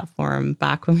dating platform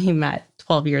back when we met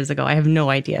 12 years ago. I have no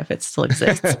idea if it still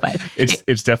exists, but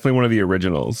it's definitely one of the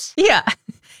originals. Yeah,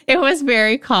 it was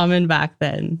very common back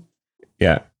then.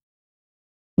 Yeah.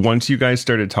 Once you guys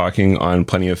started talking on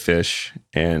Plenty of Fish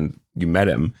and you met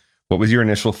him, what was your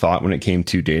initial thought when it came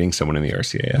to dating someone in the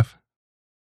RCAF?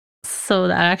 So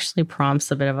that actually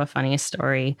prompts a bit of a funny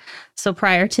story. So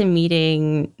prior to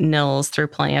meeting Nils through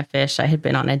Plenty of Fish, I had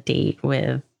been on a date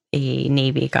with a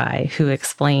Navy guy who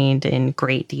explained in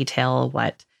great detail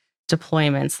what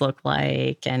deployments look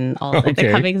like and all the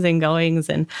comings and goings.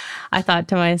 And I thought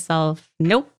to myself,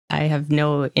 nope, I have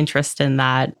no interest in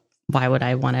that. Why would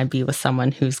I want to be with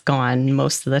someone who's gone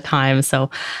most of the time?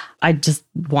 So I just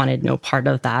wanted no part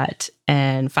of that.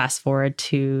 And fast forward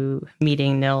to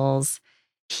meeting Nils.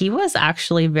 He was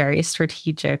actually very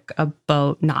strategic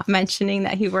about not mentioning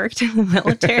that he worked in the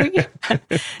military.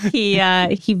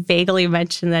 He vaguely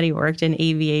mentioned that he worked in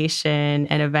aviation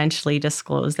and eventually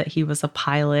disclosed that he was a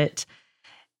pilot.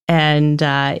 And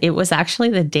it was actually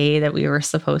the day that we were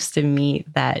supposed to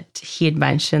meet that he had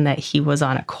mentioned that he was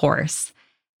on a course,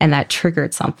 and that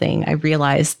triggered something. I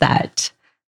realized that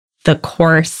the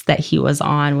course that he was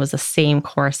on was the same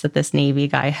course that this Navy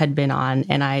guy had been on.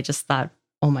 And I just thought,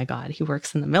 oh my God, he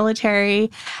works in the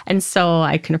military. And so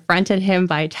I confronted him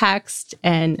by text.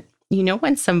 And you know,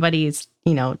 when somebody's,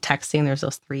 texting, there's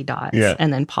those 3 dots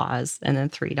and then pause and then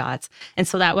 3 dots. And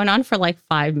so that went on for like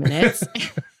 5 minutes.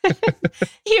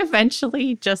 He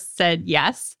eventually just said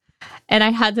yes. And I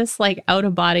had this like out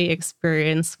of body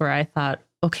experience where I thought,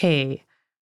 okay,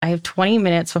 I have 20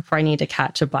 minutes before I need to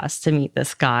catch a bus to meet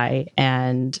this guy.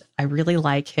 And I really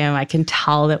like him. I can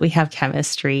tell that we have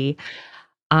chemistry.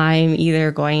 I'm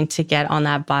either going to get on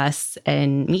that bus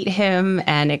and meet him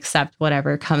and accept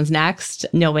whatever comes next,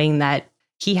 knowing that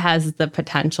he has the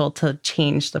potential to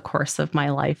change the course of my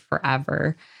life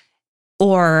forever,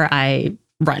 or I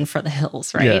run for the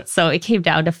hills, right? Yeah. So it came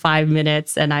down to 5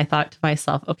 minutes and I thought to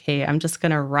myself, okay, I'm just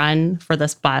going to run for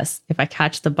this bus. If I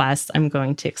catch the bus, I'm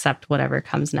going to accept whatever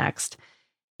comes next.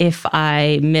 If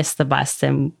I miss the bus,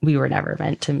 then we were never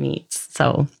meant to meet.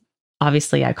 So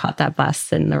obviously, I caught that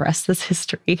bus and the rest is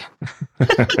history.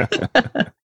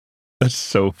 That's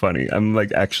so funny. I'm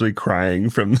like actually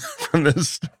crying from this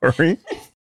story.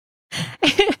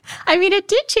 I mean, it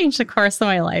did change the course of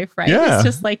my life, right? Yeah. It's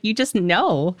just like, you just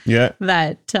know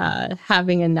that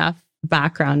having enough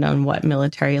background on what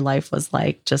military life was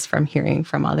like, just from hearing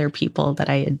from other people that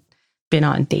I had been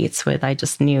on dates with, I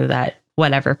just knew that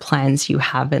whatever plans you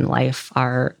have in life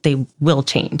they will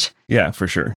change. Yeah, for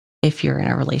sure. If you're in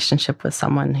a relationship with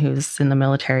someone who's in the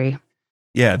military.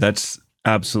 Yeah, that's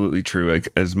absolutely true. Like,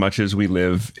 as much as we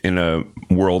live in a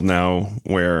world now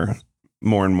where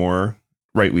more and more,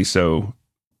 rightly so,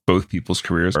 both people's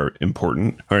careers are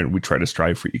important, or we try to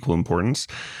strive for equal importance.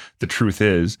 The truth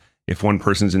is, if one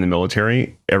person's in the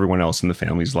military, everyone else in the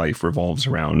family's life revolves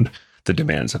around the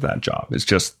demands of that job. It's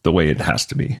just the way it has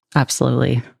to be.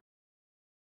 Absolutely.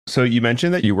 So you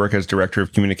mentioned that you work as Director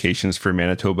of Communications for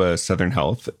Manitoba Southern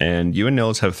Health, and you and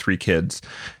Nils have 3 kids.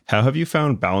 How have you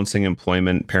found balancing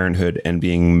employment, parenthood, and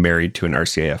being married to an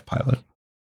RCAF pilot?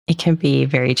 It can be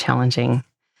very challenging.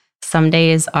 Some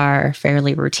days are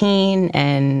fairly routine,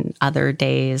 and other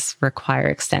days require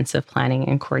extensive planning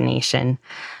and coordination.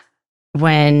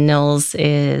 When Nils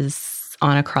is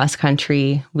on a cross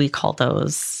country, we call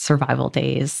those survival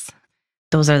days.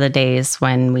 Those are the days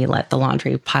when we let the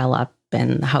laundry pile up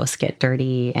and the house get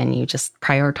dirty, and you just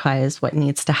prioritize what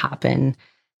needs to happen.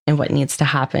 And what needs to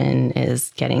happen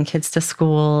is getting kids to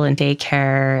school and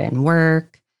daycare and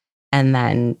work, and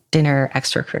then dinner,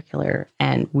 extracurricular.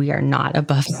 And we are not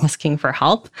above asking for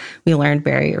help. We learned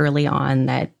very early on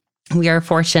that we are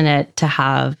fortunate to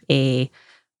have a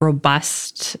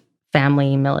robust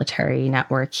family military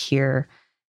network here.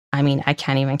 I mean, I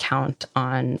can't even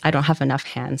I don't have enough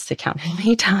hands to count how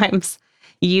many times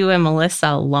you and Melissa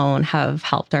alone have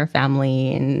helped our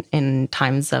family in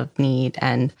times of need.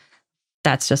 And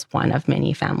that's just one of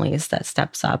many families that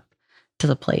steps up to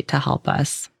the plate to help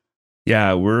us.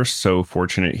 Yeah, we're so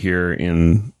fortunate here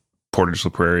in Portage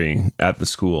La Prairie at the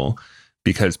school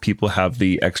because people have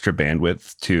the extra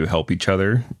bandwidth to help each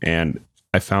other. And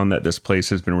I found that this place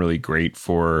has been really great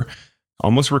for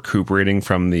almost recuperating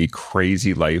from the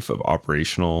crazy life of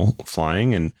operational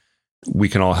flying. And we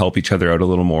can all help each other out a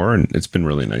little more. And it's been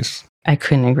really nice. I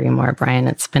couldn't agree more, Brian.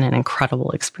 It's been an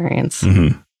incredible experience.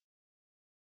 Mm-hmm.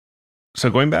 So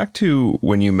going back to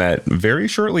when you met, very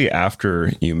shortly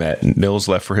after you met, Nils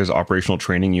left for his operational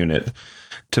training unit.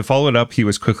 To follow it up, he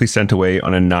was quickly sent away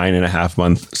on a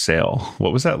 9.5-month sail.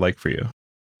 What was that like for you?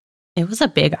 It was a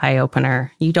big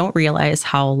eye-opener. You don't realize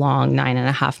how long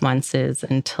 9.5 months is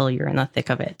until you're in the thick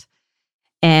of it.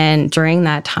 And during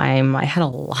that time, I had a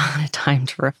lot of time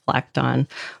to reflect on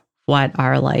what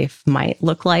our life might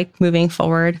look like moving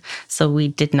forward. So we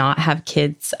did not have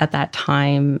kids at that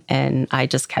time. And I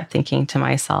just kept thinking to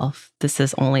myself, this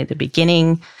is only the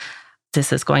beginning.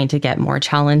 This is going to get more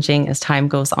challenging as time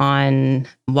goes on.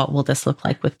 What will this look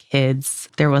like with kids?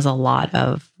 There was a lot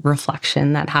of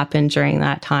reflection that happened during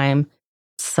that time.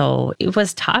 So it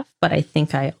was tough, but I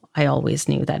think I always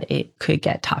knew that it could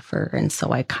get tougher. And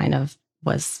so I kind of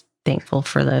was thankful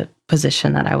for the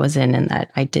position that I was in and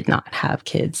that I did not have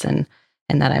kids and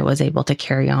that I was able to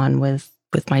carry on with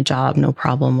my job, no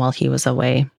problem, while he was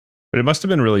away. But it must have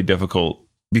been really difficult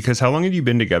because how long had you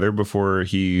been together before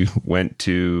he went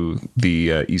to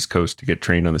the East Coast to get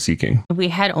trained on the Sea King? We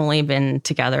had only been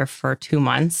together for 2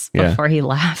 months before he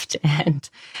left. And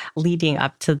leading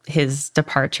up to his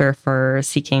departure for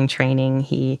Sea King training,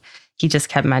 he just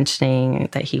kept mentioning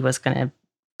that he was going to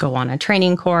go on a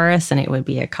training course and it would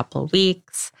be a couple of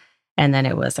weeks. And then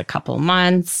it was a couple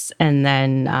months. And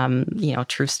then,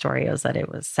 true story is that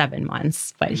it was 7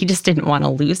 months, but he just didn't want to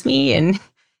lose me. And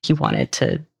he wanted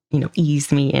to,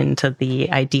 ease me into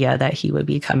the idea that he would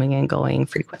be coming and going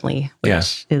frequently,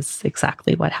 which is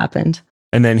exactly what happened.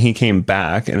 And then he came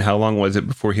back. And how long was it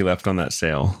before he left on that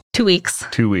sail? 2 weeks.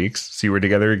 2 weeks. So you were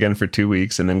together again for 2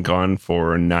 weeks and then gone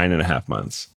for 9.5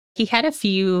 months. He had a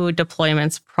few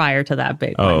deployments prior to that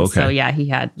big one. Okay. So he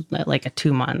had like a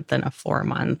 2-month and a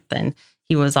 4-month, and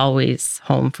he was always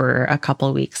home for a couple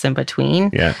of weeks in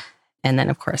between. Yeah. And then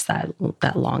of course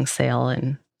that long sail.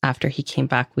 And after he came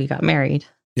back, we got married.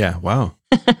 Yeah. Wow.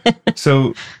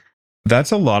 So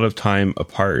that's a lot of time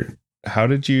apart. How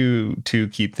did you two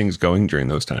keep things going during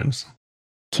those times?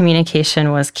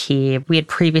 Communication was key. We had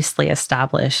previously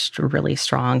established really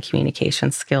strong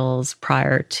communication skills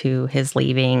prior to his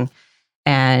leaving,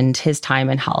 and his time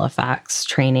in Halifax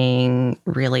training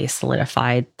really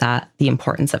solidified the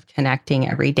importance of connecting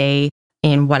every day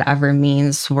in whatever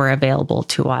means were available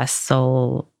to us.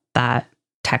 So that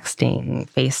texting,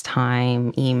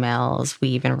 FaceTime, emails, we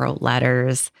even wrote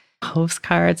letters,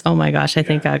 postcards. Oh my gosh, I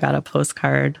think I got a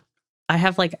postcard. I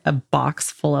have like a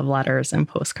box full of letters and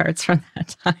postcards from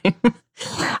that time.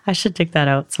 I should dig that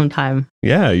out sometime.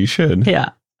 Yeah, you should. Yeah.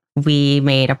 We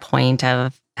made a point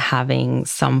of having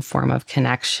some form of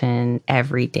connection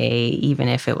every day, even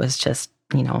if it was just,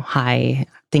 hi,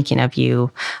 thinking of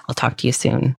you. I'll talk to you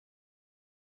soon.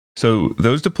 So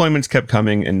those deployments kept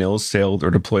coming and Nils sailed or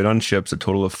deployed on ships a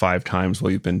total of 5 times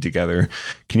while you've been together.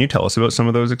 Can you tell us about some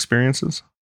of those experiences?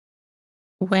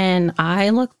 When I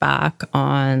look back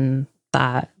on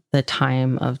the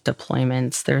time of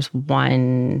deployments, there's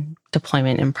one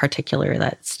deployment in particular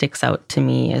that sticks out to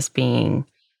me as being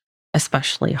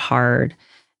especially hard.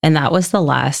 And that was the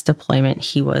last deployment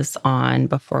he was on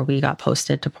before we got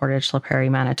posted to Portage La Prairie,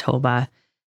 Manitoba.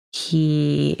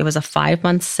 It was a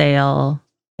 5-month sail.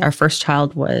 Our first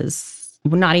child was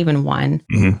not even 1.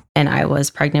 Mm-hmm. And I was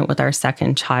pregnant with our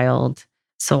second child.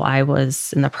 So I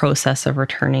was in the process of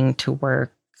returning to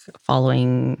work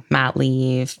following mat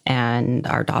leave, and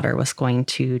our daughter was going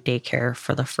to daycare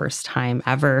for the first time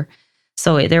ever.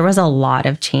 So there was a lot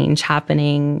of change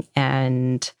happening,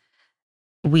 and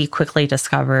I quickly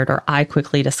discovered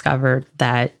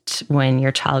that when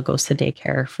your child goes to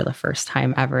daycare for the first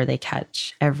time ever, they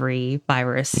catch every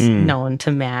virus known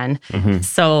to man. Mm-hmm.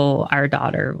 So our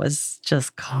daughter was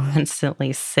just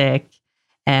constantly sick,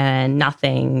 and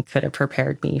nothing could have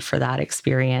prepared me for that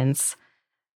experience.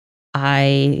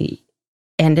 I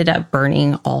ended up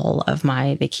burning all of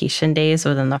my vacation days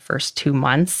within the first 2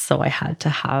 months. So I had to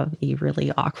have a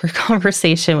really awkward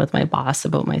conversation with my boss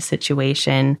about my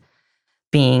situation,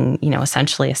 being,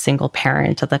 essentially a single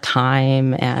parent at the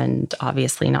time, and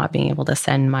obviously not being able to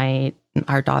send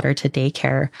our daughter to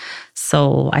daycare.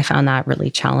 So I found that really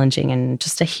challenging and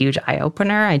just a huge eye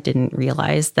opener. I didn't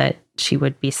realize that she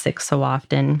would be sick so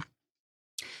often.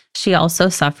 She also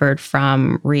suffered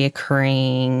from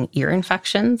reoccurring ear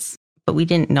infections, but we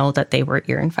didn't know that they were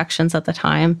ear infections at the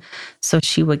time. So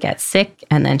she would get sick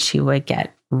and then she would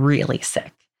get really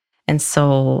sick. And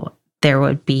so there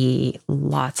would be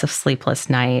lots of sleepless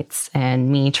nights and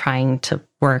me trying to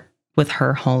work with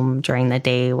her home during the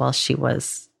day while she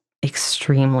was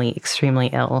extremely, extremely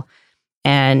ill.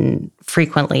 And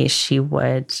frequently she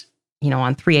would,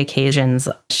 on 3 occasions,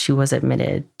 she was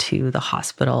admitted to the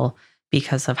hospital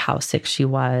because of how sick she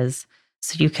was.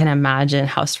 So you can imagine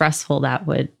how stressful that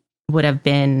would have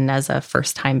been as a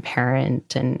first-time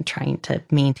parent and trying to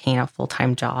maintain a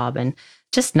full-time job and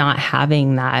just not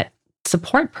having that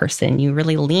support person. You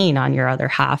really lean on your other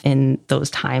half in those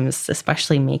times,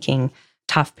 especially making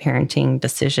tough parenting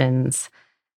decisions.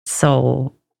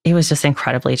 So it was just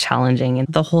incredibly challenging. And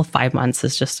the whole 5 months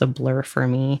is just a blur for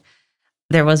me.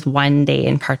 There was one day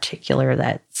in particular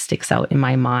that sticks out in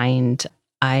my mind.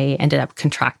 I ended up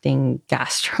contracting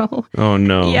gastro. Oh,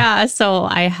 no. Yeah. So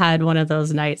I had one of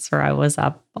those nights where I was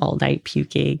up all night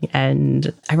puking.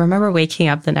 And I remember waking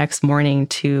up the next morning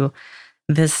to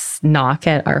this knock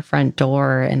at our front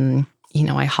door. And,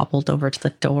 I hobbled over to the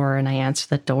door and I answered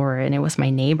the door, and it was my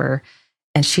neighbor.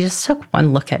 And she just took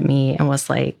one look at me and was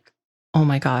like, "Oh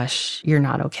my gosh, you're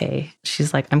not okay."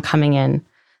 She's like, "I'm coming in.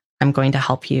 I'm going to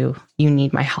help you. You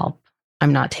need my help.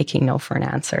 I'm not taking no for an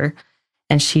answer."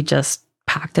 And she just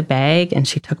packed a bag and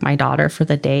she took my daughter for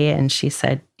the day and she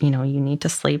said, "You need to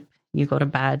sleep. You go to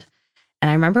bed." And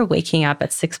I remember waking up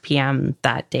at 6 p.m.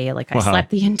 that day. Like I slept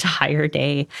the entire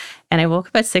day. And I woke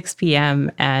up at 6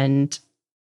 p.m. and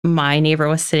my neighbor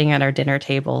was sitting at our dinner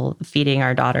table feeding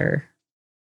our daughter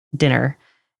dinner.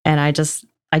 And I just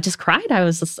cried. I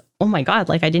was just, oh my God,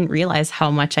 like I didn't realize how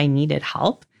much I needed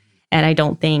help. And I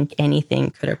don't think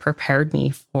anything could have prepared me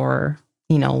for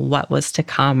what was to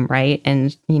come, right?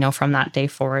 And, from that day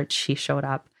forward, she showed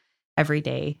up every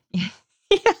day. Yeah,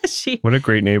 What a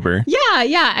great neighbor.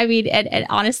 Yeah. I mean, and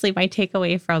honestly, my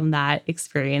takeaway from that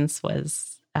experience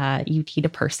was you need a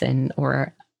person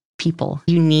or people.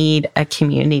 You need a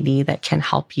community that can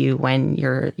help you when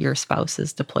your spouse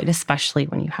is deployed, especially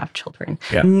when you have children.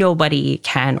 Yeah. Nobody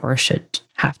can or should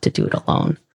have to do it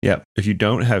alone. Yeah. If you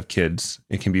don't have kids,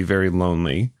 it can be very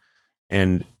lonely.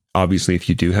 And obviously, if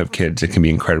you do have kids, it can be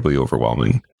incredibly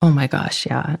overwhelming. Oh my gosh,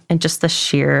 yeah. And just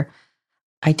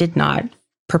I did not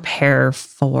prepare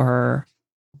for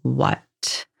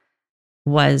what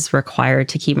was required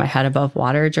to keep my head above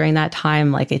water during that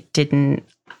time. Like I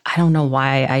don't know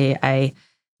why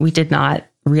we did not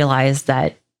realize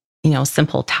that,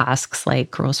 simple tasks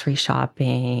like grocery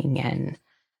shopping and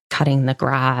cutting the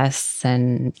grass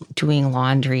and doing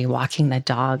laundry, walking the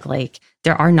dog, like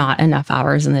there are not enough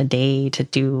hours in the day to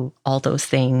do all those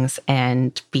things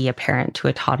and be a parent to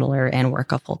a toddler and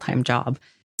work a full-time job.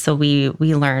 So we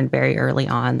learned very early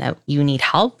on that you need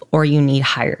help or you need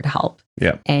hired help.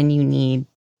 Yeah. And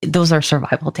those are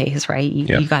survival days, right?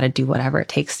 You got to do whatever it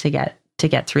takes to get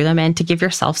through them and to give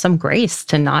yourself some grace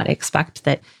to not expect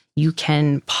that you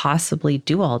can possibly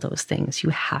do all those things. You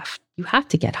have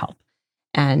to get help.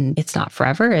 And it's not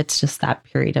forever. It's just that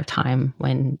period of time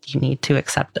when you need to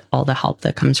accept all the help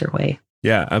that comes your way.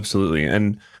 Yeah, absolutely.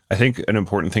 And I think an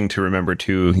important thing to remember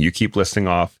too, you keep listing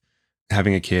off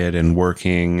having a kid and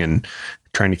working and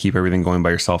trying to keep everything going by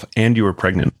yourself, and you were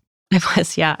pregnant. I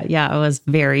was, yeah. I was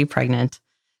very pregnant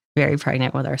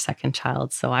with our second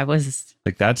child. So I was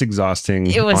like, that's exhausting.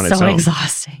 It was on its so own.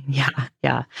 exhausting.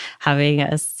 Yeah. Having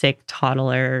a sick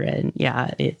toddler and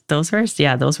those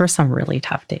were some really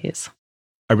tough days.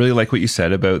 I really like what you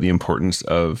said about the importance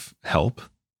of help.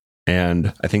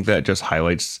 And I think that just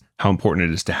highlights how important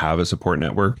it is to have a support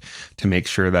network, to make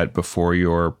sure that before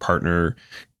your partner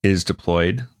is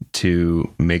deployed,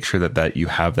 to make sure that you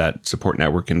have that support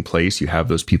network in place. You have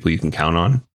those people you can count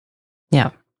on.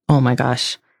 Yeah. Oh my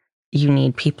gosh. You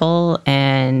need people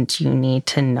and you need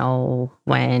to know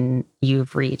when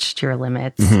you've reached your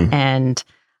limits. Mm-hmm. And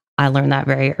I learned that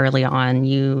very early on.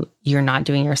 You're not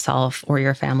doing yourself or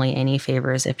your family any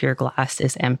favors if your glass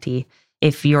is empty.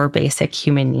 If your basic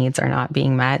human needs are not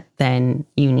being met, then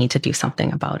you need to do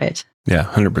something about it. Yeah,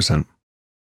 100%.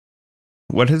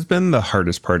 What has been the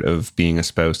hardest part of being a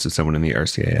spouse to someone in the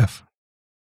RCAF?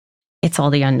 It's all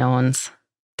the unknowns.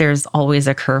 there's always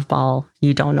a curveball.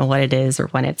 You don't know what it is or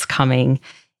when it's coming.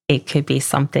 It could be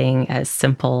something as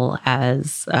simple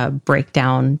as a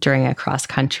breakdown during a cross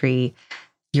country.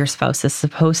 Your spouse is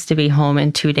supposed to be home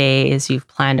in 2 days. You've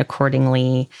planned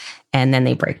accordingly, and then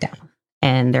they break down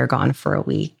and they're gone for a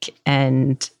week.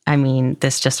 And I mean,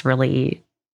 it just really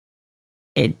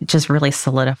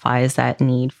solidifies that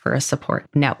need for a support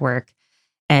network,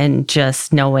 and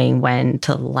just knowing when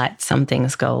to let some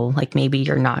things go. Like maybe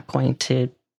you're not going to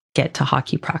get to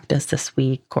hockey practice this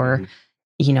week, or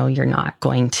you're not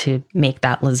going to make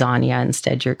that lasagna.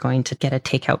 Instead, you're going to get a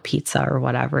takeout pizza or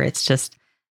whatever. It's just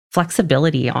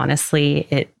flexibility.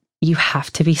 Honestly, you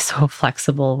have to be so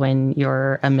flexible when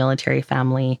you're a military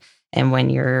family and when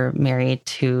you're married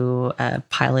to a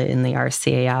pilot in the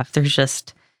RCAF. There's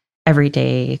just every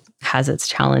day has its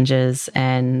challenges,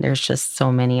 and there's just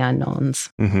so many unknowns.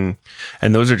 Mm-hmm.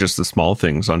 And those are just the small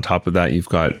things. On top of that, you've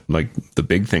got like the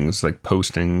big things like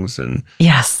postings and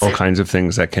yes, all kinds of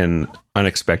things that can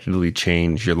unexpectedly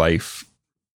change your life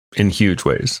in huge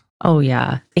ways. Oh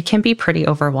yeah. It can be pretty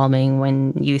overwhelming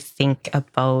when you think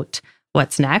about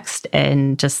what's next,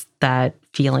 and just that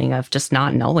feeling of just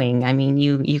not knowing. I mean,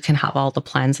 you can have all the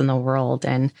plans in the world,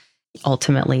 and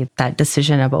ultimately that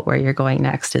decision about where you're going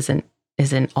next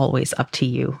isn't always up to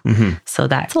you. Mm-hmm. So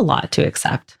that's a lot to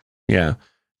accept. Yeah.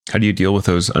 How do you deal with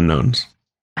those unknowns?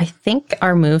 I think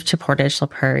our move to Portage La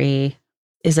Prairie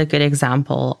is a good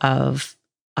example of,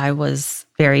 I was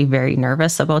very, very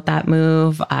nervous about that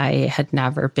move. I had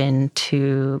never been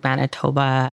to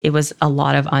Manitoba. It was a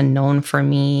lot of unknown for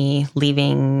me,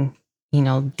 leaving,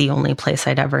 the only place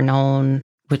I'd ever known,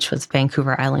 which was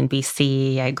Vancouver Island,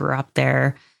 BC. I grew up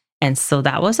there. And so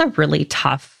that was a really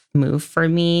tough move for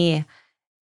me.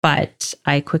 But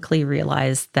I quickly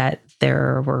realized that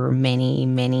there were many,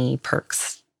 many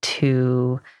perks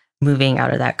to moving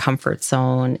out of that comfort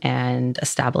zone and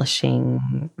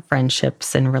establishing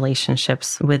friendships and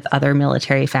relationships with other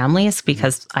military families,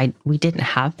 because we didn't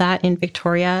have that in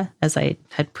Victoria. As I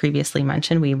had previously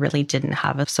mentioned, we really didn't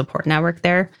have a support network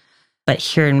there. But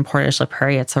here in Portage La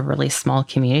Prairie, it's a really small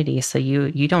community. So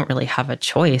you don't really have a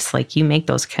choice. Like, you make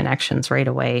those connections right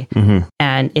away. Mm-hmm.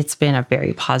 And it's been a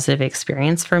very positive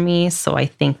experience for me. So I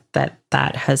think that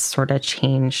has sort of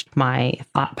changed my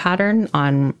thought pattern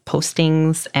on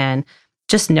postings, and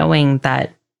just knowing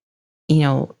that,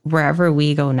 wherever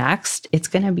we go next, it's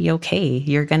going to be okay.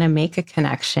 You're going to make a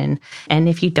connection. And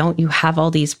if you don't, you have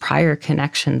all these prior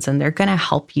connections, and they're going to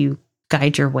help you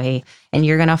guide your way. And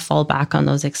you're going to fall back on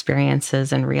those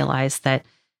experiences and realize that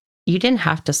you didn't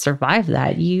have to survive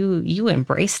that. You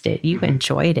embraced it. You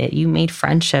enjoyed it. You made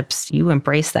friendships. You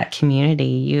embraced that community.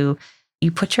 You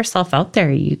put yourself out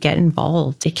there. You get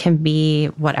involved. It can be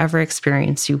whatever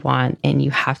experience you want, and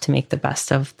you have to make the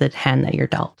best of the hand that you're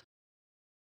dealt.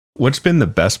 What's been the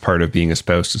best part of being a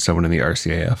spouse to someone in the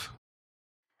RCAF?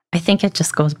 I think it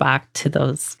just goes back to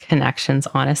those connections.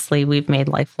 Honestly, we've made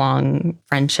lifelong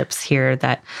friendships here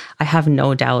that I have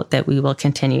no doubt that we will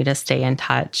continue to stay in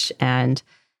touch. And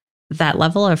that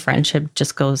level of friendship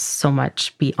just goes so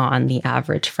much beyond the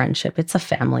average friendship. It's a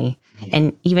family.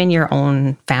 And even your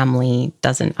own family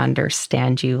doesn't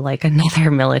understand you like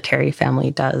another military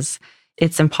family does.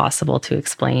 It's impossible to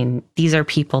explain. These are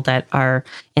people that are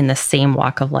in the same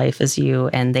walk of life as you,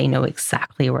 and they know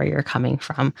exactly where you're coming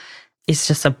from. It's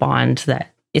just a bond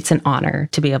that it's an honor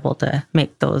to be able to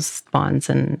make those bonds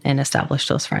and establish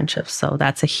those friendships. So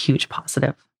that's a huge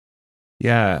positive.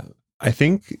 Yeah, I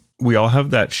think we all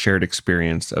have that shared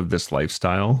experience of this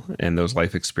lifestyle and those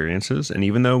life experiences. And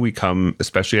even though we come,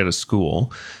 especially at a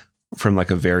school, from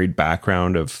like a varied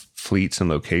background of fleets and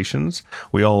locations,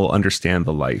 we all understand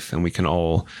the life, and we can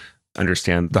all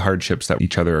understand the hardships that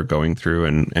each other are going through,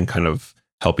 and kind of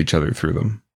help each other through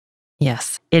them.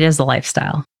 Yes, it is a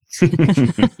lifestyle.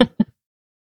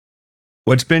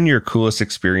 What's been your coolest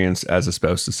experience as a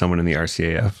spouse to someone in the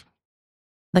RCAF?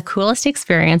 The coolest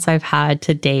experience I've had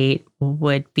to date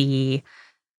would be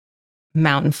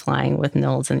mountain flying with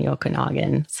Nils in the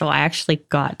Okanagan. So I actually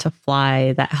got to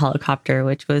fly that helicopter,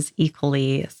 which was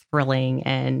equally thrilling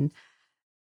and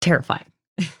terrifying.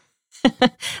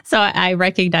 So I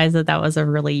recognize that was a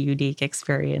really unique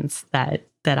experience that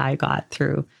I got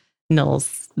through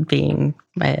Nils being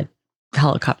a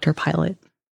helicopter pilot.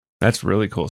 That's really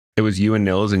cool. It was you and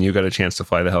Nils, and you got a chance to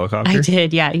fly the helicopter? I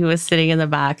did, yeah. He was sitting in the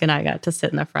back, and I got to sit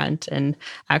in the front and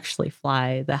actually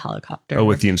fly the helicopter. Oh,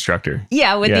 with the instructor?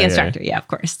 Yeah, with the instructor. Yeah, of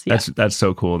course. Yeah. That's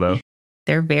so cool, though.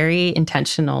 They're very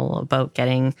intentional about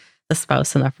getting the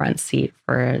spouse in the front seat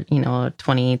for a 20,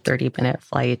 30-minute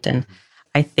flight. And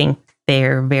I think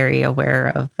they're very aware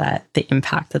of that, the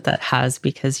impact that has,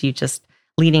 because you just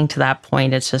leading to that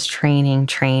point, it's just training,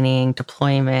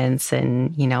 deployments,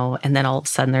 and, and then all of a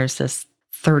sudden there's this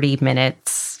 30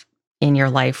 minutes in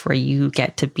your life where you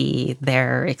get to be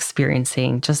there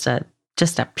experiencing just a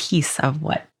piece of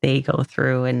what they go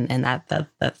through, and that the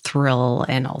thrill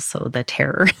and also the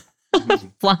terror of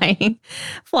flying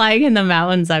in the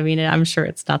mountains. I mean, I'm sure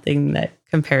it's nothing that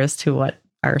compares to what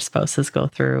our spouses go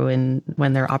through and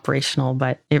when they're operational,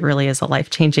 but it really is a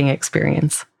life-changing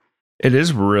experience. It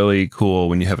is really cool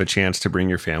when you have a chance to bring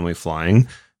your family flying,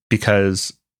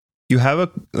 because you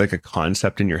have a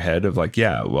concept in your head of like,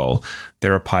 yeah, well,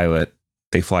 they're a pilot.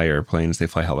 They fly airplanes, they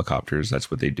fly helicopters.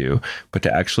 That's what they do. But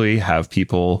to actually have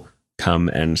people come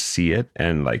and see it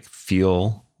and like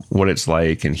feel what it's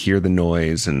like and hear the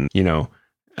noise and,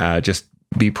 just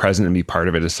be present and be part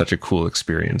of it is such a cool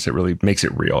experience. It really makes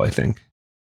it real, I think.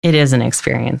 It is an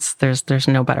experience. There's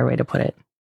no better way to put it.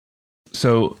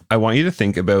 So I want you to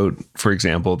think about, for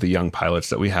example, the young pilots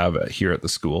that we have here at the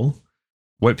school.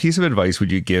 What piece of advice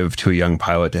would you give to a young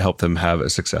pilot to help them have a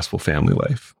successful family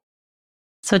life?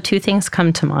 So 2 things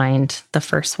come to mind. The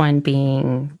first one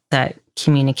being that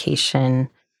communication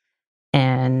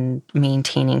and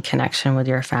maintaining connection with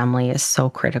your family is so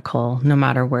critical, no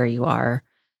matter where you are.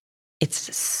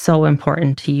 It's so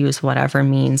important to use whatever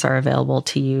means are available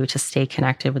to you to stay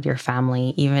connected with your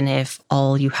family, even if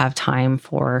all you have time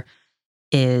for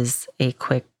is a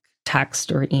quick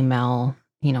text or email.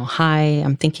 Hi,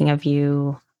 I'm thinking of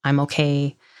you. I'm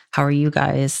okay. How are you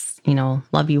guys?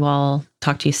 Love you all.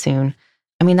 Talk to you soon.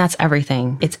 I mean, that's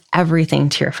everything. It's everything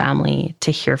to your family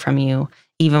to hear from you,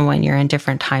 even when you're in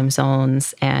different time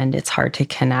zones and it's hard to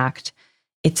connect.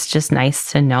 It's just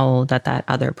nice to know that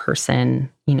other person,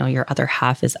 your other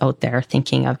half is out there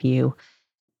thinking of you.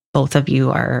 Both of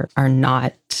you are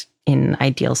not in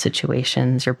ideal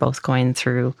situations. You're both going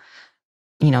through,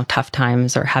 tough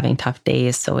times or having tough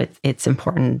days. So it's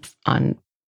important on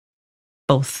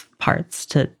both parts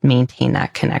to maintain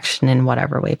that connection in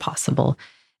whatever way possible.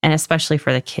 And especially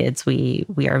for the kids, we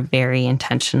are very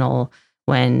intentional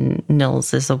when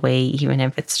Nils is away, even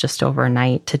if it's just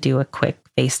overnight, to do a quick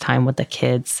FaceTime with the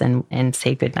kids and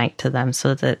say goodnight to them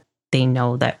so that they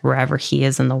know that wherever he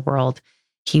is in the world,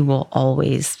 he will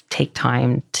always take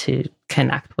time to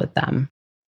connect with them.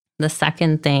 The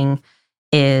second thing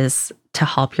is to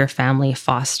help your family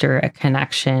foster a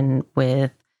connection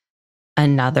with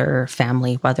another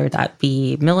family, whether that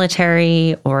be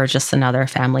military or just another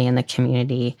family in the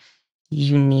community.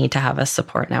 You need to have a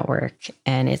support network,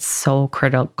 and it's so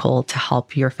critical to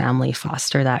help your family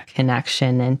foster that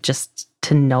connection and just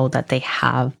to know that they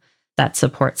have that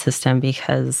support system,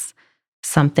 because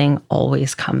something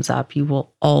always comes up. You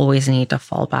will always need to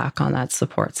fall back on that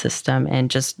support system, and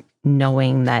just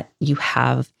knowing that you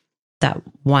have that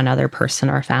one other person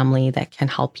or family that can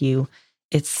help you.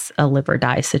 It's a live or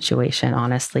die situation.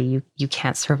 Honestly, you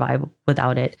can't survive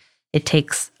without it. It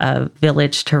takes a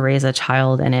village to raise a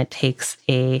child, and it takes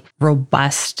a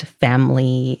robust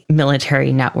family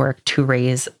military network to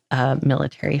raise a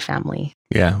military family.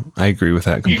 Yeah, I agree with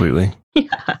that completely.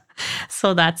 Yeah.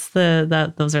 So that's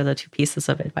those are the 2 pieces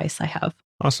of advice I have.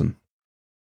 Awesome.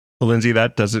 Well, Lyndsay,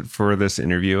 that does it for this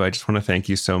interview. I just want to thank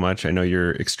you so much. I know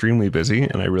you're extremely busy,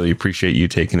 and I really appreciate you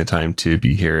taking the time to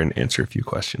be here and answer a few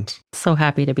questions. So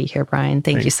happy to be here, Brian.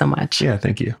 Thank you so much. Yeah,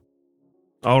 thank you.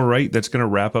 All right, that's going to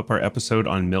wrap up our episode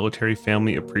on Military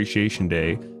Family Appreciation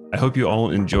Day. I hope you all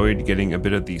enjoyed getting a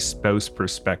bit of the spouse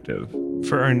perspective.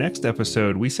 For our next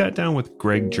episode, we sat down with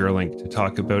Greg Gerlink to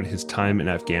talk about his time in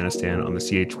Afghanistan on the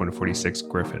CH-146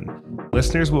 Griffin.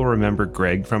 Listeners will remember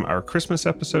Greg from our Christmas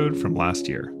episode from last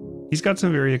year. He's got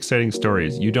some very exciting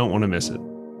stories. You don't want to miss it.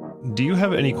 Do you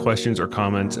have any questions or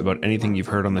comments about anything you've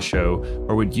heard on the show,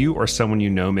 or would you or someone you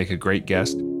know make a great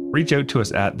guest? Reach out to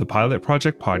us at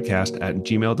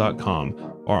thepilotprojectpodcast@gmail.com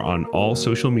or on all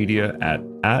social media at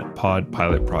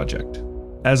 @podpilotproject.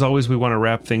 As always, we want to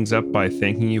wrap things up by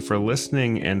thanking you for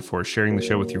listening and for sharing the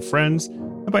show with your friends,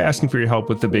 and by asking for your help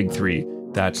with the big 3.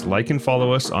 That's like and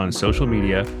follow us on social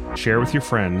media, share with your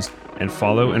friends, and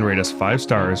follow and rate us 5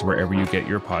 stars wherever you get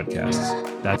your podcasts.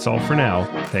 That's all for now.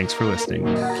 Thanks for listening.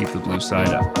 Keep the blue side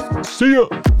up. See ya!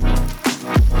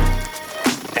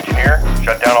 Engineer,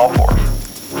 shut down all 4.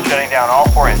 Shutting down all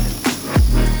 4 engines.